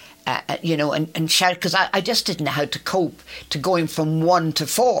 and shout, because I just didn't know how to cope to going from 1 to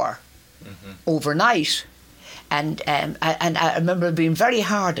 4 overnight. And I remember being very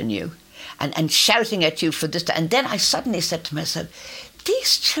hard on you and shouting at you for this. And then I suddenly said to myself,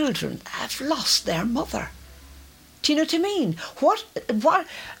 these children have lost their mother. Do you know what I mean? What,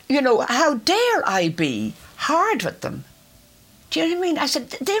 how dare I be hard with them? Do you know what I mean? I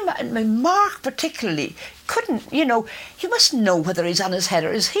said, Mark particularly couldn't, you mustn't know whether he's on his head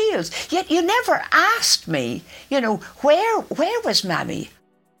or his heels. Yet you never asked me, where was Mammy?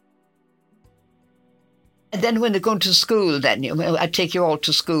 And then when they're going to school, then I'd take you all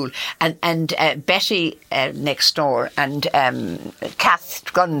to school, and Betty next door and Kath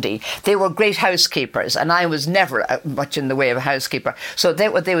Gundy, they were great housekeepers, and I was never much in the way of a housekeeper. So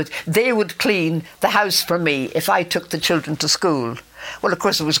they would clean the house for me if I took the children to school. Well, of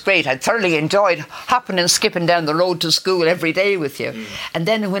course, it was great. I thoroughly enjoyed hopping and skipping down the road to school every day with you. And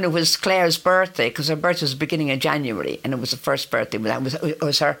then when it was Claire's birthday, because her birthday was the beginning of January, and it was the first birthday, it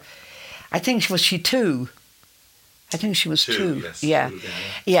was her. I think she 2. I think she was 2. Yes,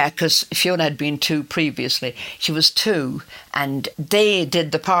 yeah, because Fiona had been 2 previously. She was 2, and they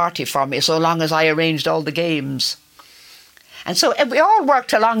did the party for me so long as I arranged all the games. And so we all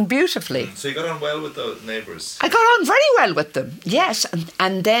worked along beautifully. So you got on well with the neighbours? I got on very well with them, yes.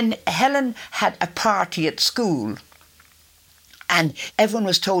 And then Helen had a party at school, and everyone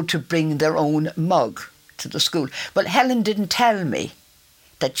was told to bring their own mug to the school. But Helen didn't tell me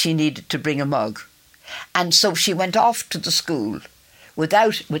that she needed to bring a mug. And so she went off to the school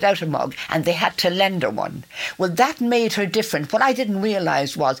without a mug, and they had to lend her one. Well, that made her different. What I didn't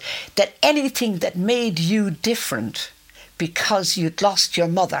realise was that anything that made you different because you'd lost your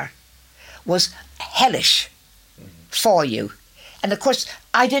mother was hellish for you. And of course,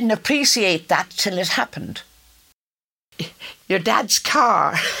 I didn't appreciate that till it happened. Your dad's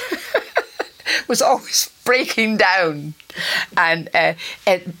car was always breaking down. And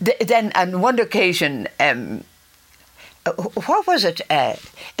then on one occasion, what was it?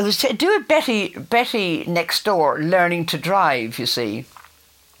 It was to do with Betty next door learning to drive, you see.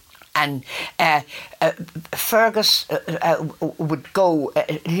 And Fergus would go,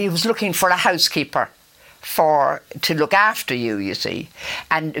 he was looking for a housekeeper to look after you, you see.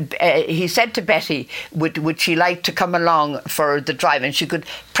 And he said to Betty, would she like to come along for the drive, and she could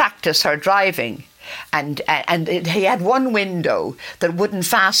practice her driving. And he had one window that wouldn't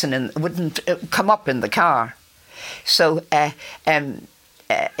fasten and wouldn't come up in the car. So it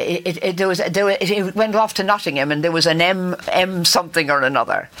went off to Nottingham, and there was an M something or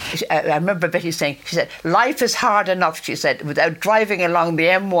another. I remember Betty saying, she said, life is hard enough, she said, without driving along the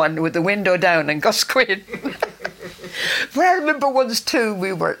M1 with the window down and Gus Quinn. But I remember once too,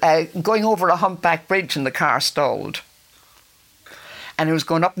 we were going over a humpback bridge and the car stalled. And it was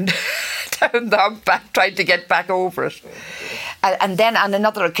going up and down the humpback, trying to get back over it. And then on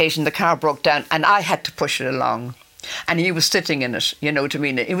another occasion, the car broke down and I had to push it along. And he was sitting in it, you know what I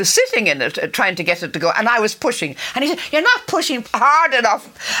mean? He was sitting in it, trying to get it to go. And I was pushing. And he said, you're not pushing hard enough.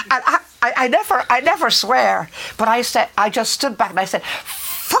 And I never swear. But I just stood back and I said,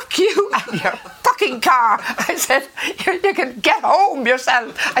 fuck you and your fucking car. I said, you can get home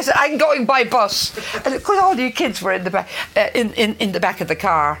yourself. I said, I'm going by bus. And of course, all you kids were in the back, in the back of the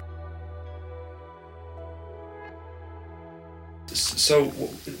car. So,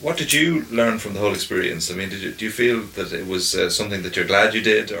 what did you learn from the whole experience? I mean, do you feel that it was something that you're glad you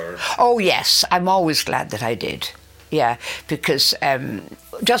did, or? Oh yes, I'm always glad that I did. Yeah, because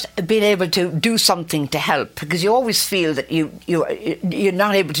just being able to do something to help, because you always feel that you're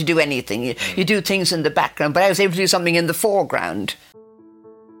not able to do anything. You do things in the background, but I was able to do something in the foreground.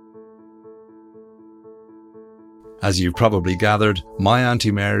 As you've probably gathered, my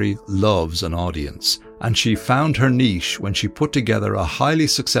Auntie Mary loves an audience, and she found her niche when she put together a highly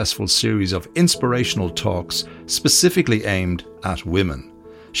successful series of inspirational talks specifically aimed at women.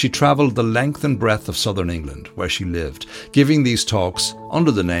 She travelled the length and breadth of southern England, where she lived, giving these talks under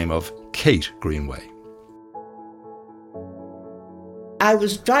the name of Kate Greenway. I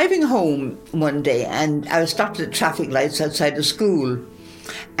was driving home one day and I was stopped at traffic lights outside the school.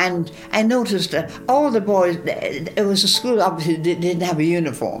 And I noticed that all the boys, it was a school obviously didn't have a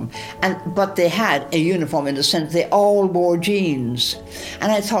uniform, but they had a uniform in the sense they all wore jeans.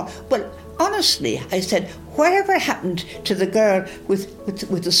 And I thought, well, honestly, I said, whatever happened to the girl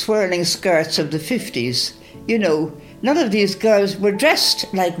with the swirling skirts of the 50s? You know, none of these girls were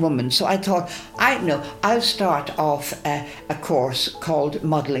dressed like women. So I thought, I'll start off a course called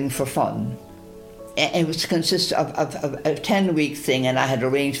Modelling for Fun. It was consist of a 10-week thing, and I had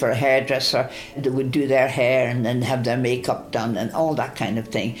arranged for a hairdresser that would do their hair and then have their makeup done and all that kind of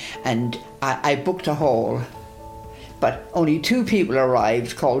thing. And I booked a hall, but only 2 people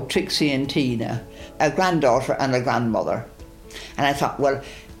arrived, called Trixie and Tina, a granddaughter and a grandmother. And I thought, well,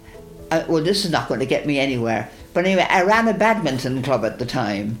 this is not going to get me anywhere. But anyway, I ran a badminton club at the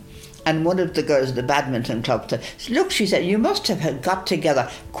time. And one of the girls at the badminton club said, look, she said, you must have got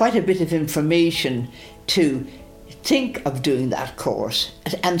together quite a bit of information to think of doing that course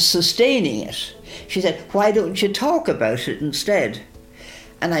and sustaining it. She said, why don't you talk about it instead?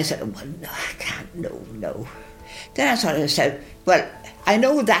 And I said, well, no, I can't, no. Then I said, well, I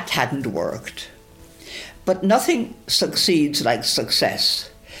know that hadn't worked, but nothing succeeds like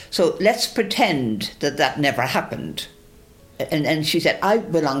success. So let's pretend that never happened. And she said, I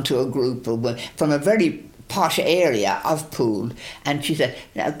belong to a group of women from a very posh area of Poole. And she said,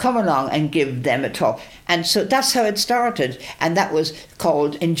 now come along and give them a talk. And so that's how it started. And that was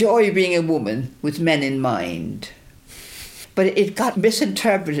called Enjoy Being a Woman with Men in Mind. But it got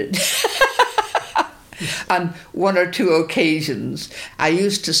misinterpreted. On 1 or 2 occasions, I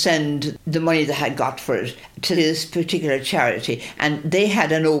used to send the money that I got for it to this particular charity, and they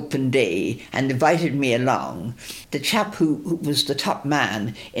had an open day and invited me along. The chap who was the top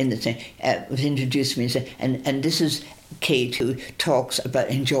man in the thing was introduced to me and said, and this is Kate, who talks about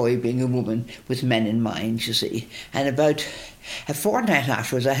enjoy being a woman with men in mind, you see. And about a fortnight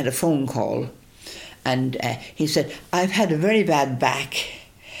afterwards, I had a phone call, and he said, I've had a very bad back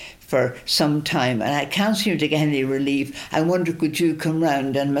for some time, and I can't seem to get any relief. I wonder, could you come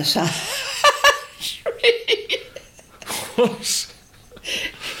round and massage me? What?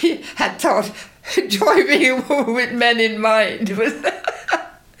 He had thought, enjoy being a woman with men in mind.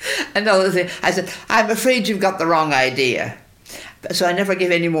 Another thing, I said, I'm afraid you've got the wrong idea. So I never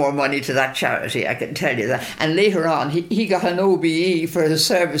gave any more money to that charity, I can tell you that. And later on, he got an OBE for his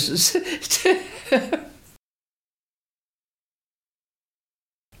services.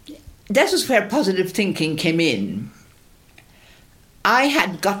 This is where positive thinking came in. I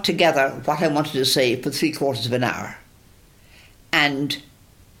had got together what I wanted to say for 3/4 of an hour. And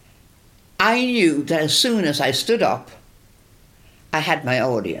I knew that as soon as I stood up, I had my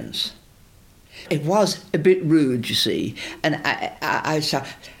audience. It was a bit rude, you see. And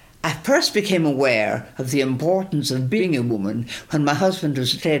I first became aware of the importance of being a woman when my husband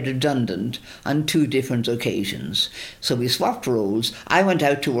was declared redundant on 2 different occasions. So we swapped roles. I went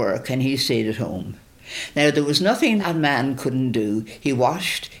out to work and he stayed at home. Now, there was nothing a man couldn't do. He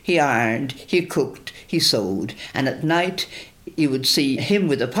washed, he ironed, he cooked, he sewed. And at night, you would see him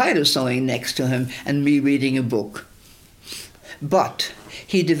with a pile of sewing next to him and me reading a book. But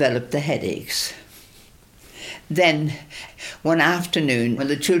he developed the headaches. Then, one afternoon, when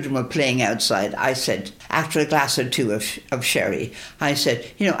the children were playing outside, I said, after a glass or 2 of sherry, I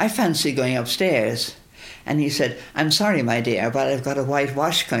said, I fancy going upstairs. And he said, I'm sorry, my dear, but I've got a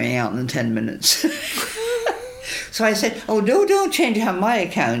whitewash coming out in 10 minutes. So I said, oh, no, don't change it on my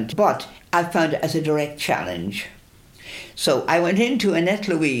account. But I found it as a direct challenge. So I went into Annette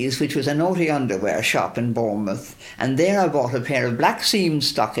Louise, which was a naughty underwear shop in Bournemouth, and there I bought a pair of black seam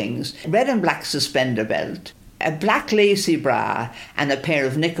stockings, red and black suspender belt, a black lacy bra, and a pair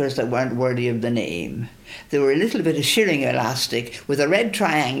of knickers that weren't worthy of the name. They were a little bit of shirring elastic with a red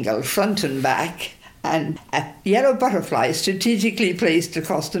triangle front and back and a yellow butterfly strategically placed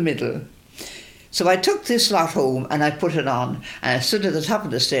across the middle. So I took this lot home and I put it on, and I stood at the top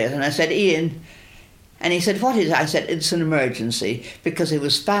of the stairs and I said, Ian, and he said, what is it? I said, it's an emergency, because it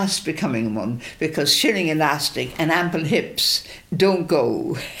was fast becoming one, because shilling elastic and ample hips don't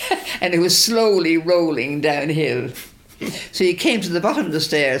go. And it was slowly rolling downhill. So he came to the bottom of the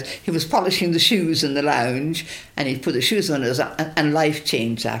stairs, he was polishing the shoes in the lounge, and he put the shoes on us, and life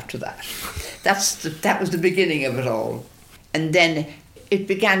changed after that. That was the beginning of it all. And then it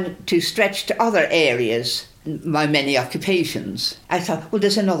began to stretch to other areas, my many occupations. I thought, well,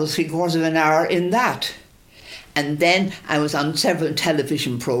 there's another 3/4 of an hour in that. And then I was on several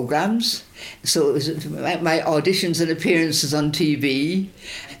television programmes. So it was my auditions and appearances on TV.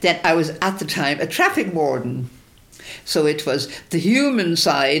 Then I was, at the time, a traffic warden. So it was the human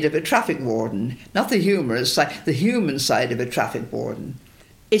side of a traffic warden, not the humorous side, the human side of a traffic warden.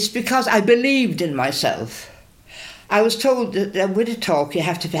 It's because I believed in myself. I was told that with a talk you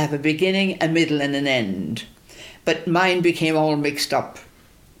have to have a beginning, a middle and an end. But mine became all mixed up.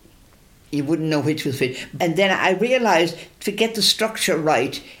 You wouldn't know which was which. And then I realised to get the structure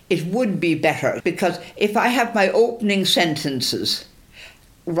right, it would be better. Because if I have my opening sentences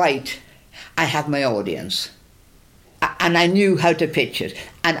right, I have my audience. And I knew how to pitch it.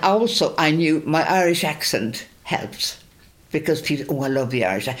 And also I knew my Irish accent helps. Because people, oh, I love the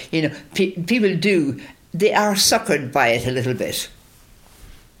Irish. You know, people do. They are suckered by it a little bit.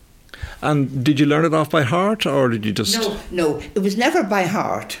 And did you learn it off by heart, or did you just... No, it was never by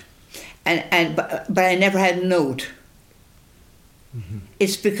heart. But I never had a note. Mm-hmm.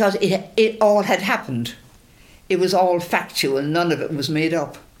 It's because it all had happened. It was all factual, none of it was made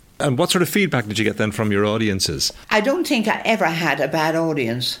up. And what sort of feedback did you get then from your audiences? I don't think I ever had a bad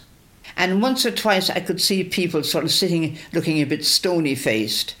audience. And once or twice I could see people sort of sitting, looking a bit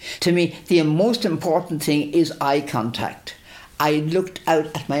stony-faced. To me, the most important thing is eye contact. I looked out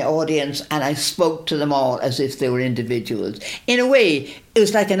at my audience and I spoke to them all as if they were individuals. In a way, it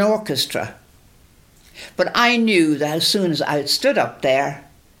was like an orchestra. But I knew that as soon as I stood up there,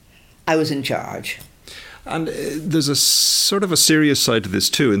 I was in charge. And there's a sort of a serious side to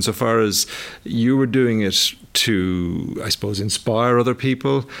this too, insofar as you were doing it to, I suppose, inspire other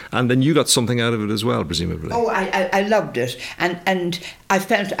people, and then you got something out of it as well, presumably. Oh, I loved it. And I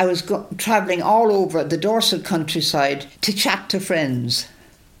felt I was travelling all over the Dorset countryside to chat to friends.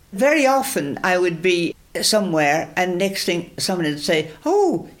 Very often I would be somewhere and next thing someone would say,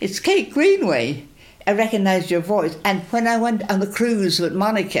 oh, it's Kate Greenway. I recognised your voice. And when I went on the cruise with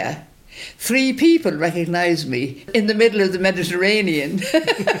Monica, 3 people recognised me in the middle of the Mediterranean.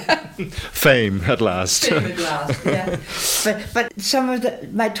 Fame at last. Fame at last, yeah. But some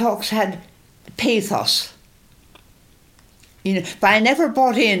of my talks had pathos. You know, but I never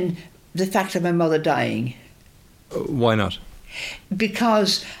brought in the fact of my mother dying. Why not?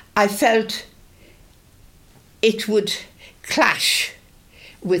 Because I felt it would clash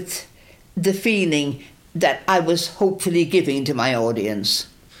with the feeling that I was hopefully giving to my audience.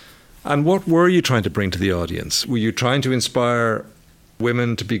 And what were you trying to bring to the audience? Were you trying to inspire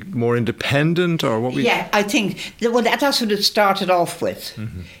women to be more independent, or what? Yeah, I think that's what it started off with.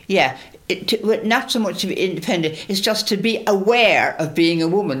 Mm-hmm. Yeah, not so much to be independent; it's just to be aware of being a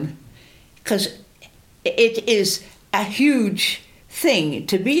woman, because it is a huge thing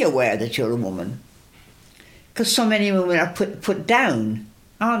to be aware that you're a woman. Because so many women are put down,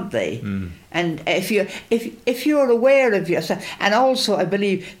 aren't they? Mm. And if you're aware of yourself, and also I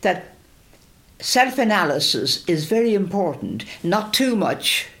believe that self-analysis is very important, not too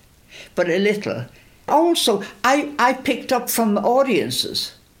much, but a little. Also, I picked up from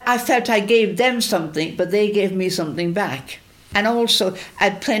audiences. I felt I gave them something, but they gave me something back. And also, I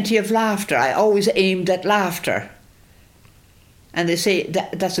had plenty of laughter. I always aimed at laughter. And they say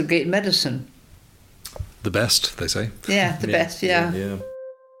that's a great medicine. The best, they say. Yeah, the best, yeah.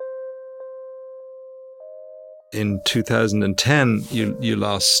 In 2010, you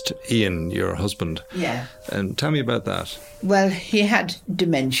lost Ian, your husband. Yeah. And tell me about that. Well, he had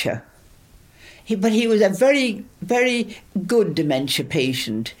dementia. But he was a very, very good dementia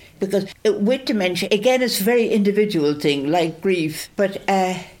patient. Because with dementia, again, it's a very individual thing, like grief. But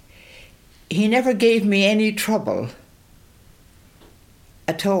he never gave me any trouble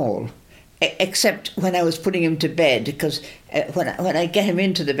at all. Except when I was putting him to bed. Because when I get him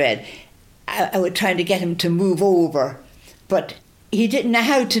into the bed, I was trying to get him to move over, but he didn't know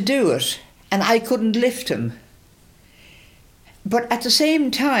how to do it, and I couldn't lift him. But at the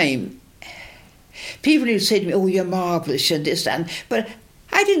same time, people would say to me, oh, you're marvellous and this and that, but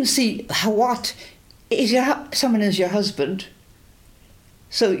I didn't see what is someone is your husband,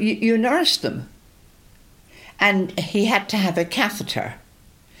 so you nurse them. And he had to have a catheter,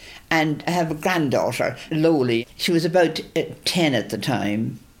 And I have a granddaughter, Loli. She was about 10 at the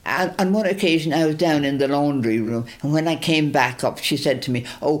time. And on one occasion, I was down in the laundry room, and when I came back up, she said to me,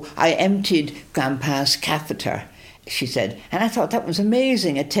 "Oh, I emptied Grandpa's catheter," she said. And I thought that was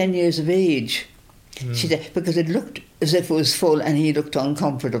amazing at 10 years of age. She said, because it looked as if it was full and he looked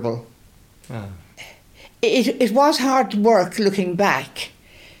uncomfortable. Ah. It was hard work looking back,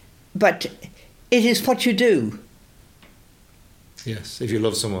 but it is what you do. Yes, if you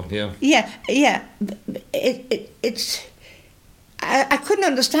love someone, yeah. Yeah. It's... I couldn't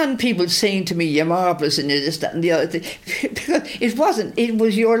understand people saying to me, "You're marvellous," and this, that, and the other thing, because it wasn't. It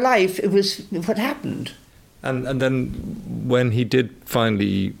was your life. It was what happened. And then when he did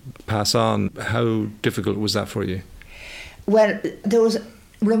finally pass on, how difficult was that for you? Well, there was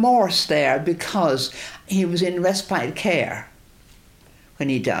remorse there because he was in respite care when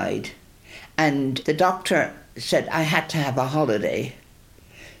he died, and the doctor said I had to have a holiday,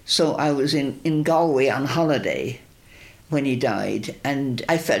 so I was in Galway on holiday when he died, and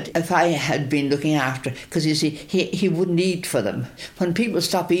I felt if I had been looking after, because you see, he wouldn't eat for them. When people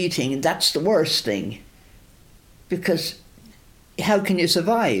stop eating, that's the worst thing, because how can you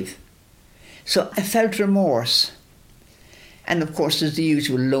survive? So I felt remorse, and of course there's the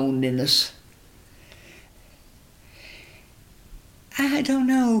usual loneliness. I don't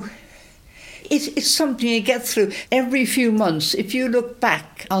know. It's something you get through every few months. If you look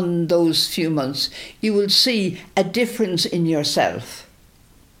back on those few months, you will see a difference in yourself.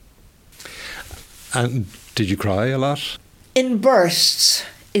 And did you cry a lot? In bursts.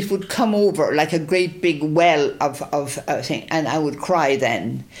 It would come over like a great big well of thing, and I would cry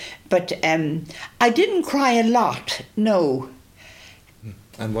then. But I didn't cry a lot, no.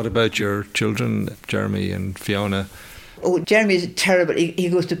 And what about your children, Jeremy and Fiona? Oh, Jeremy's terrible. He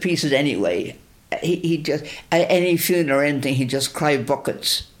goes to pieces anyway. He just, at any funeral or anything, he just cried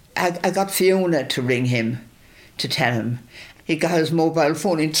buckets. I got Fiona to ring him, to tell him. He got his mobile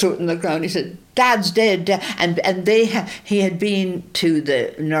phone, he threw it on the ground. He said, "Dad's dead." And he had been to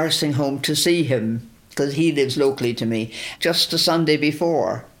the nursing home to see him, because he lives locally to me, just the Sunday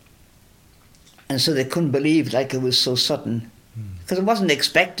before. And so they couldn't believe, like, it was so sudden. Because it wasn't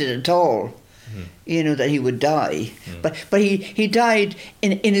expected at all. You know, that he would die. But he died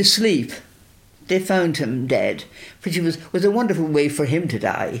in his sleep. They found him dead, which was a wonderful way for him to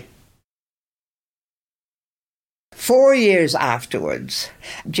die. 4 years afterwards,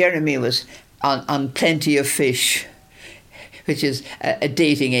 Jeremy was on Plenty of Fish, which is a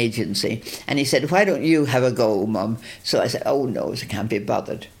dating agency. And he said, "Why don't you have a go, Mum?" So I said, "Oh no, I can't be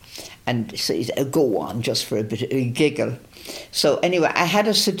bothered." And so he said, "Go on, just for a bit of a giggle." So anyway, I had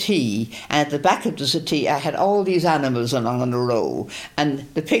a settee, and at the back of the settee I had all these animals along in a row, and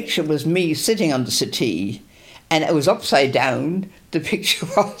the picture was me sitting on the settee, and it was upside down, the picture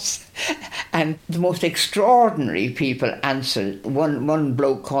was, and the most extraordinary people answered. One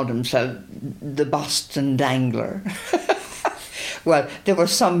bloke called himself the Boston Dangler. Well, there were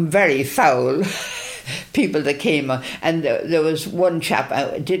some very foul people that came, and there was one chap,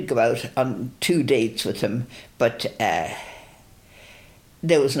 I did go out on 2 dates with him, but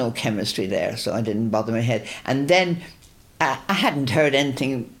there was no chemistry there, so I didn't bother my head. And then I hadn't heard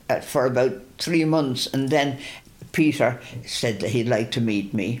anything for about 3 months, and then Peter said that he'd like to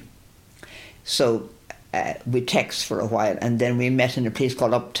meet me. So we texted for a while, and then we met in a place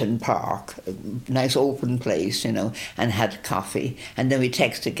called Upton Park, a nice open place, you know, and had coffee. And then we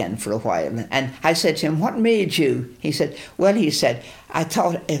texted again for a while. And I said to him, "What made you?" He said, "Well," he said, "I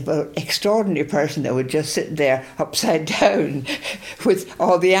thought of an extraordinary person that would just sit there upside down with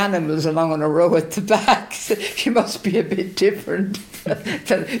all the animals along in a row at the back. She must be a bit different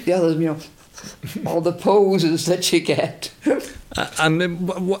than the others, you know, all the poses that you get." And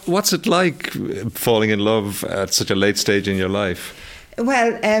what's it like falling in love at such a late stage in your life?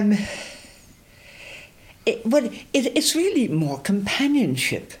 Well, it's really more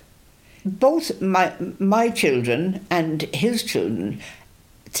companionship. Both my children and his children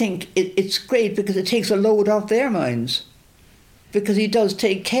think it's great because it takes a load off their minds. Because he does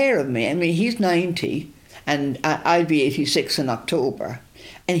take care of me. I mean, he's 90 and I'll be 86 in October.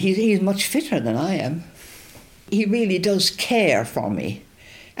 And he's much fitter than I am. He really does care for me.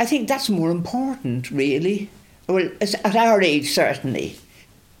 I think that's more important, really. Well, at our age, certainly.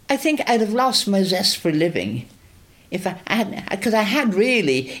 I think I'd have lost my zest for living if I hadn't, because I had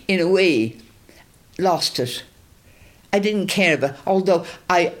really, in a way, lost it. I didn't care about, although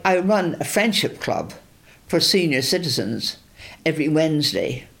I run a friendship club for senior citizens every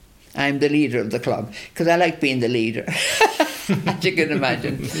Wednesday. I'm the leader of the club, because I like being the leader, as you can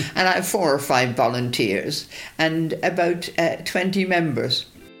imagine. And I have 4 or 5 volunteers and about 20 members.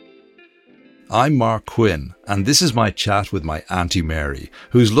 I'm Mark Quinn, and this is my chat with my Auntie Mary,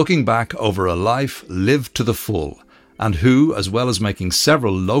 who's looking back over a life lived to the full, and who, as well as making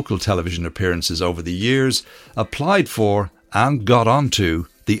several local television appearances over the years, applied for and got onto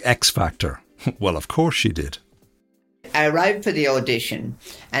the X Factor. Well, of course she did. I arrived for the audition,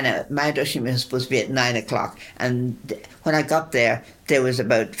 and my audition was supposed to be at 9 o'clock. And when I got there, there was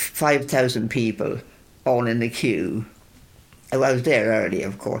about 5,000 people all in the queue. I was there early,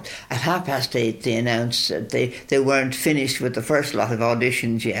 of course. At 8:30, they announced that they weren't finished with the first lot of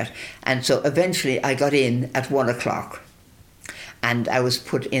auditions yet. And so eventually I got in at 1 o'clock, and I was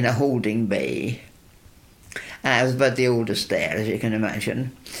put in a holding bay. And I was about the oldest there, as you can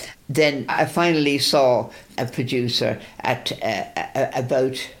imagine. Then I finally saw a producer at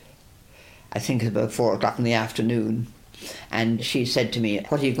about 4 o'clock in the afternoon. And she said to me,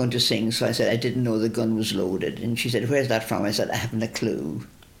 "What are you going to sing?" So I said, "I didn't know the gun was loaded." And she said, "Where's that from?" I said, "I haven't a clue."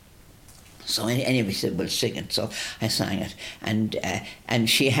 So anyway, she said, "Well, sing it." So I sang it. And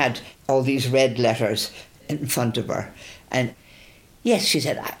she had all these red letters in front of her. And yes, she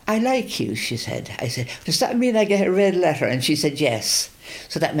said, I like you, she said. I said, "Does that mean I get a red letter?" And she said, "Yes."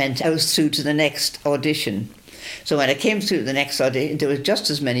 So that meant I was through to the next audition. So when I came through the next audition, there was just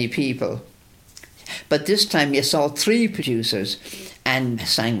as many people. But this time you saw 3 producers, and I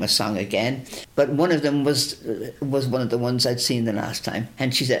sang my song again. But one of them was one of the ones I'd seen the last time.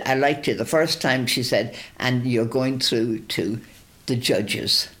 And she said, "I liked you the first time," she said, "and you're going through to the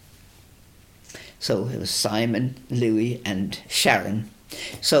judges." So it was Simon, Louis and Sharon.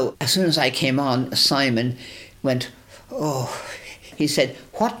 So as soon as I came on, Simon went, "Oh," he said,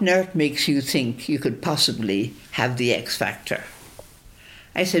 "What on earth makes you think you could possibly have the X Factor?"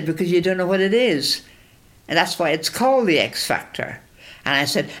 I said, "Because you don't know what it is. And that's why it's called the X Factor." And I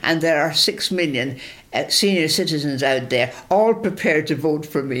said, "And there are 6 million senior citizens out there, all prepared to vote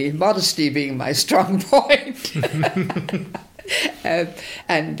for me, modesty being my strong point."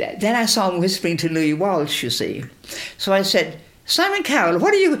 And then I saw him whispering to Louis Walsh, you see. So I said, "Simon Cowell,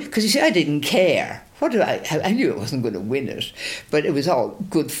 what are you..." Because you see, I didn't care. I knew I wasn't going to win it, but it was all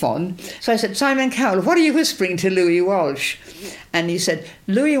good fun. So I said, "Simon Cowell, what are you whispering to Louis Walsh?" And he said,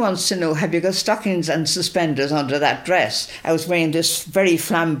 "Louis wants to know, have you got stockings and suspenders under that dress?" I was wearing this very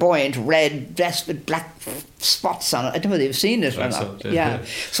flamboyant red dress with black spots on it. I don't know if you've seen it or not. Yeah.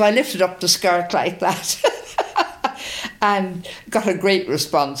 So I lifted up the skirt like that. And got a great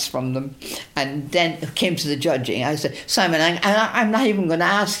response from them. And then it came to the judging. I said, "Simon, I'm not even going to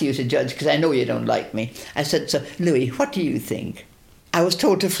ask you to judge because I know you don't like me." I said, "So, Louis, what do you think?" I was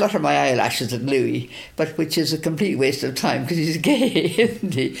told to flutter my eyelashes at Louis, but which is a complete waste of time because he's gay,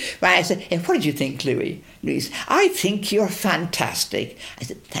 isn't he? But I said, "What did you think, Louis?" Louis said, "I think you're fantastic." I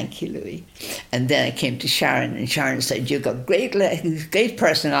said, "Thank you, Louis." And then I came to Sharon, and Sharon said, "You've got great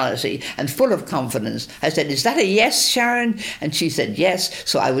personality and full of confidence." I said, "Is that a yes, Sharon?" And she said, "Yes."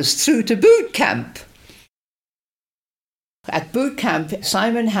 So I was through to boot camp. At boot camp,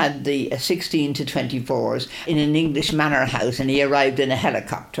 Simon had the 16 to 24s in an English manor house, and he arrived in a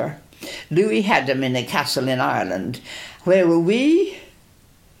helicopter. Louis had them in a castle in Ireland. Where were we?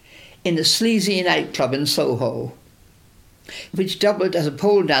 In a sleazy nightclub in Soho, which doubled as a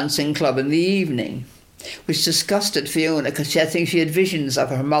pole dancing club in the evening, which disgusted Fiona because I think she had visions of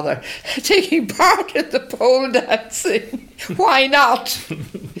her mother taking part in the pole dancing. Why not?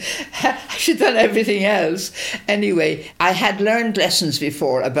 She'd done everything else. Anyway, I had learned lessons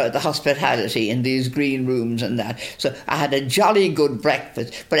before about the hospitality in these green rooms and that. So I had a jolly good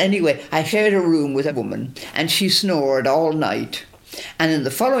breakfast. But anyway, I shared a room with a woman, and she snored all night. And in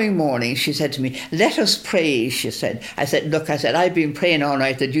the following morning, she said to me, "Let us pray," she said. I said, "Look," I said, "I've been praying all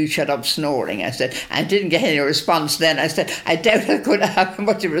night that you shut up snoring." I said, I didn't get any response then. I said, "I doubt I'm going to have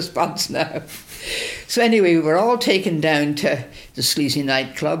much of a response now." So anyway, we were all taken down to the sleazy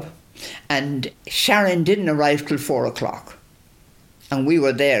nightclub, and Sharon didn't arrive till 4 o'clock. And we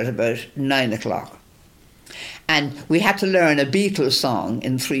were there at about 9 o'clock. And we had to learn a Beatles song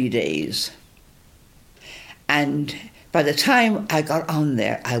in 3 days. And by the time I got on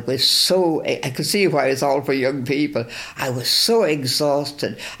there, I could see why it's all for young people. I was so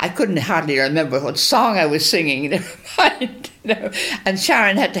exhausted. I couldn't hardly remember what song I was singing, never mind. No. And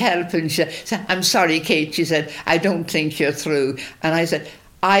Sharon had to help, and she said, "I'm sorry, Kate," she said, "I don't think you're through." And I said,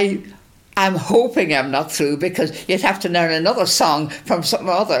 I'm hoping I'm not through, because you'd have to learn another song from some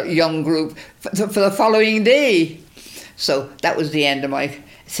other young group for the following day. So that was the end of my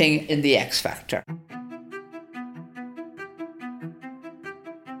thing in the X Factor.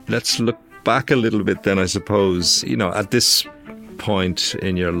 Let's look back a little bit then, I suppose. You know, at this point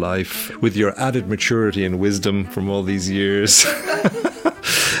in your life, with your added maturity and wisdom from all these years,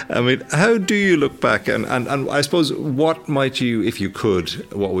 I mean, how do you look back and I suppose what might you, if you could,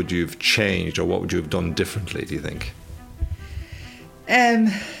 what would you have changed or what would you have done differently, do you think?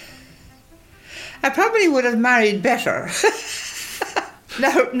 I probably would have married better.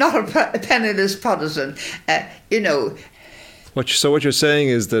 Not a penniless Protestant, So what you're saying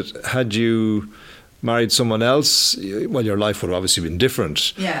is that had you married someone else, well, your life would have obviously been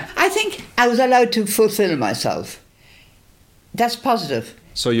different. Yeah. I think I was allowed to fulfill myself. That's positive.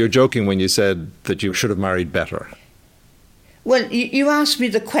 So you're joking when you said that you should have married better? Well, you asked me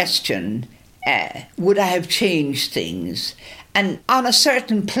the question, would I have changed things? And on a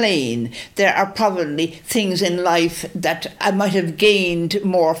certain plane, there are probably things in life that I might have gained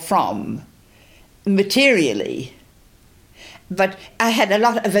more from, materially. But I had a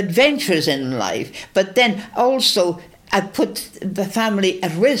lot of adventures in life. But then also I put the family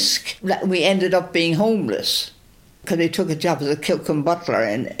at risk. We ended up being homeless because I took a job as a Kilcombe butler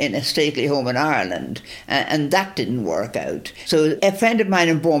in a stately home in Ireland, and that didn't work out. So a friend of mine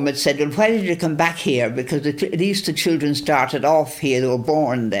in Bournemouth said, well, why did you come back here? Because at least the children started off here, they were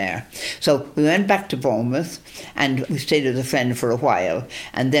born there. So we went back to Bournemouth and we stayed with a friend for a while,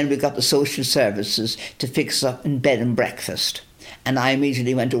 and then we got the social services to fix up in bed and breakfast. And I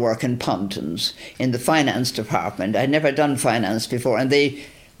immediately went to work in Pontins in the finance department. I'd never done finance before, and they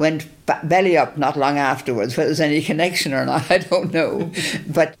went belly up not long afterwards. Whether there's any connection or not, I don't know.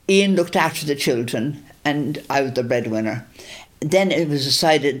 But Ian looked after the children and I was the breadwinner. Then it was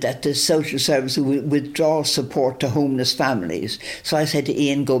decided that the social service would withdraw support to homeless families. So I said to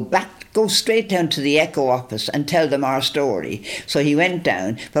Ian, go straight down to the Echo office and tell them our story. So he went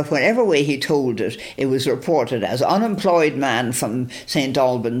down, but whatever way he told it, it was reported as unemployed man from St.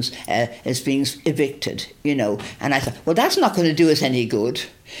 Albans is being evicted, And I thought, well, that's not going to do us any good.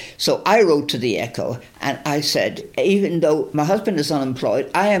 So I wrote to the Echo and I said, even though my husband is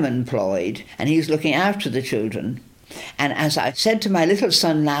unemployed, I am employed and he's looking after the children. And as I said to my little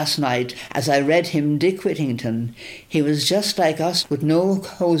son last night, as I read him Dick Whittington, he was just like us with no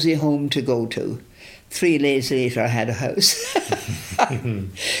cosy home to go to. 3 days later I had a house,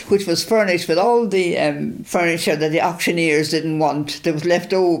 which was furnished with all the furniture that the auctioneers didn't want, that was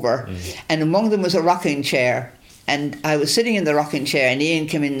left over. And among them was a rocking chair. And I was sitting in the rocking chair and Ian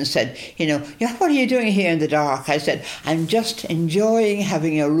came in and said, what are you doing here in the dark? I said, I'm just enjoying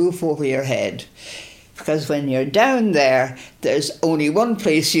having a roof over your head. Because when you're down there, there's only one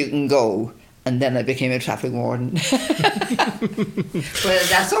place you can go. And then I became a traffic warden. Whether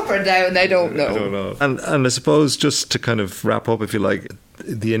that's up or down, I don't know. I don't know. And I suppose just to kind of wrap up, if you like,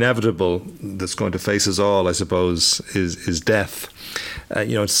 the inevitable that's going to face us all, I suppose, is death.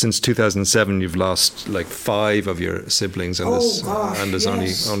 Since 2007, you've lost like 5 of your siblings, and there's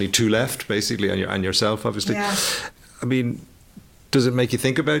only 2 left, basically, and yourself, obviously. Yeah. I mean, does it make you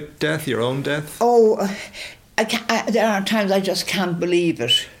think about death, your own death? Oh, there are times I just can't believe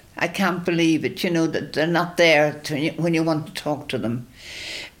it. I can't believe it, that they're not there when you want to talk to them.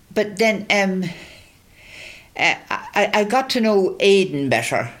 But then I got to know Aidan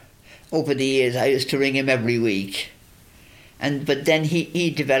better over the years. I used to ring him every week. But then he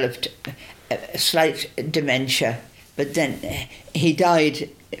developed a slight dementia. But then he died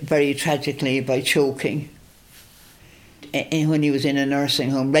very tragically by choking when he was in a nursing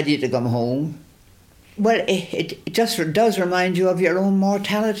home, ready to come home. Well, it just does remind you of your own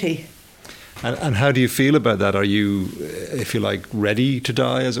mortality. And how do you feel about that? Are you, if you like, ready to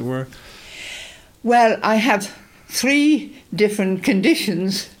die, as it were? Well, I have 3 different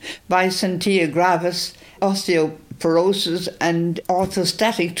conditions: bicentia gravis, osteoporosis, and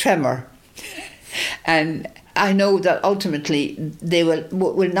orthostatic tremor. And I know that ultimately they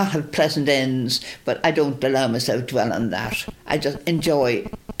will not have pleasant ends, but I don't allow myself to dwell on that. I just enjoy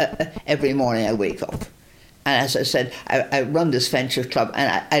every morning I wake up. And as I said, I run this venture club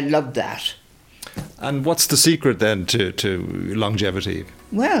and I love that. And what's the secret then to longevity?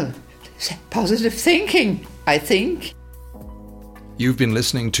 Well, positive thinking, I think. You've been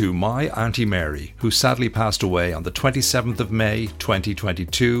listening to My Auntie Mary, who sadly passed away on the 27th of May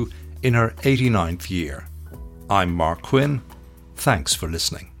 2022 in her 89th year. I'm Mark Quinn. Thanks for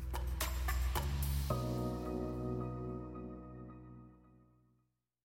listening.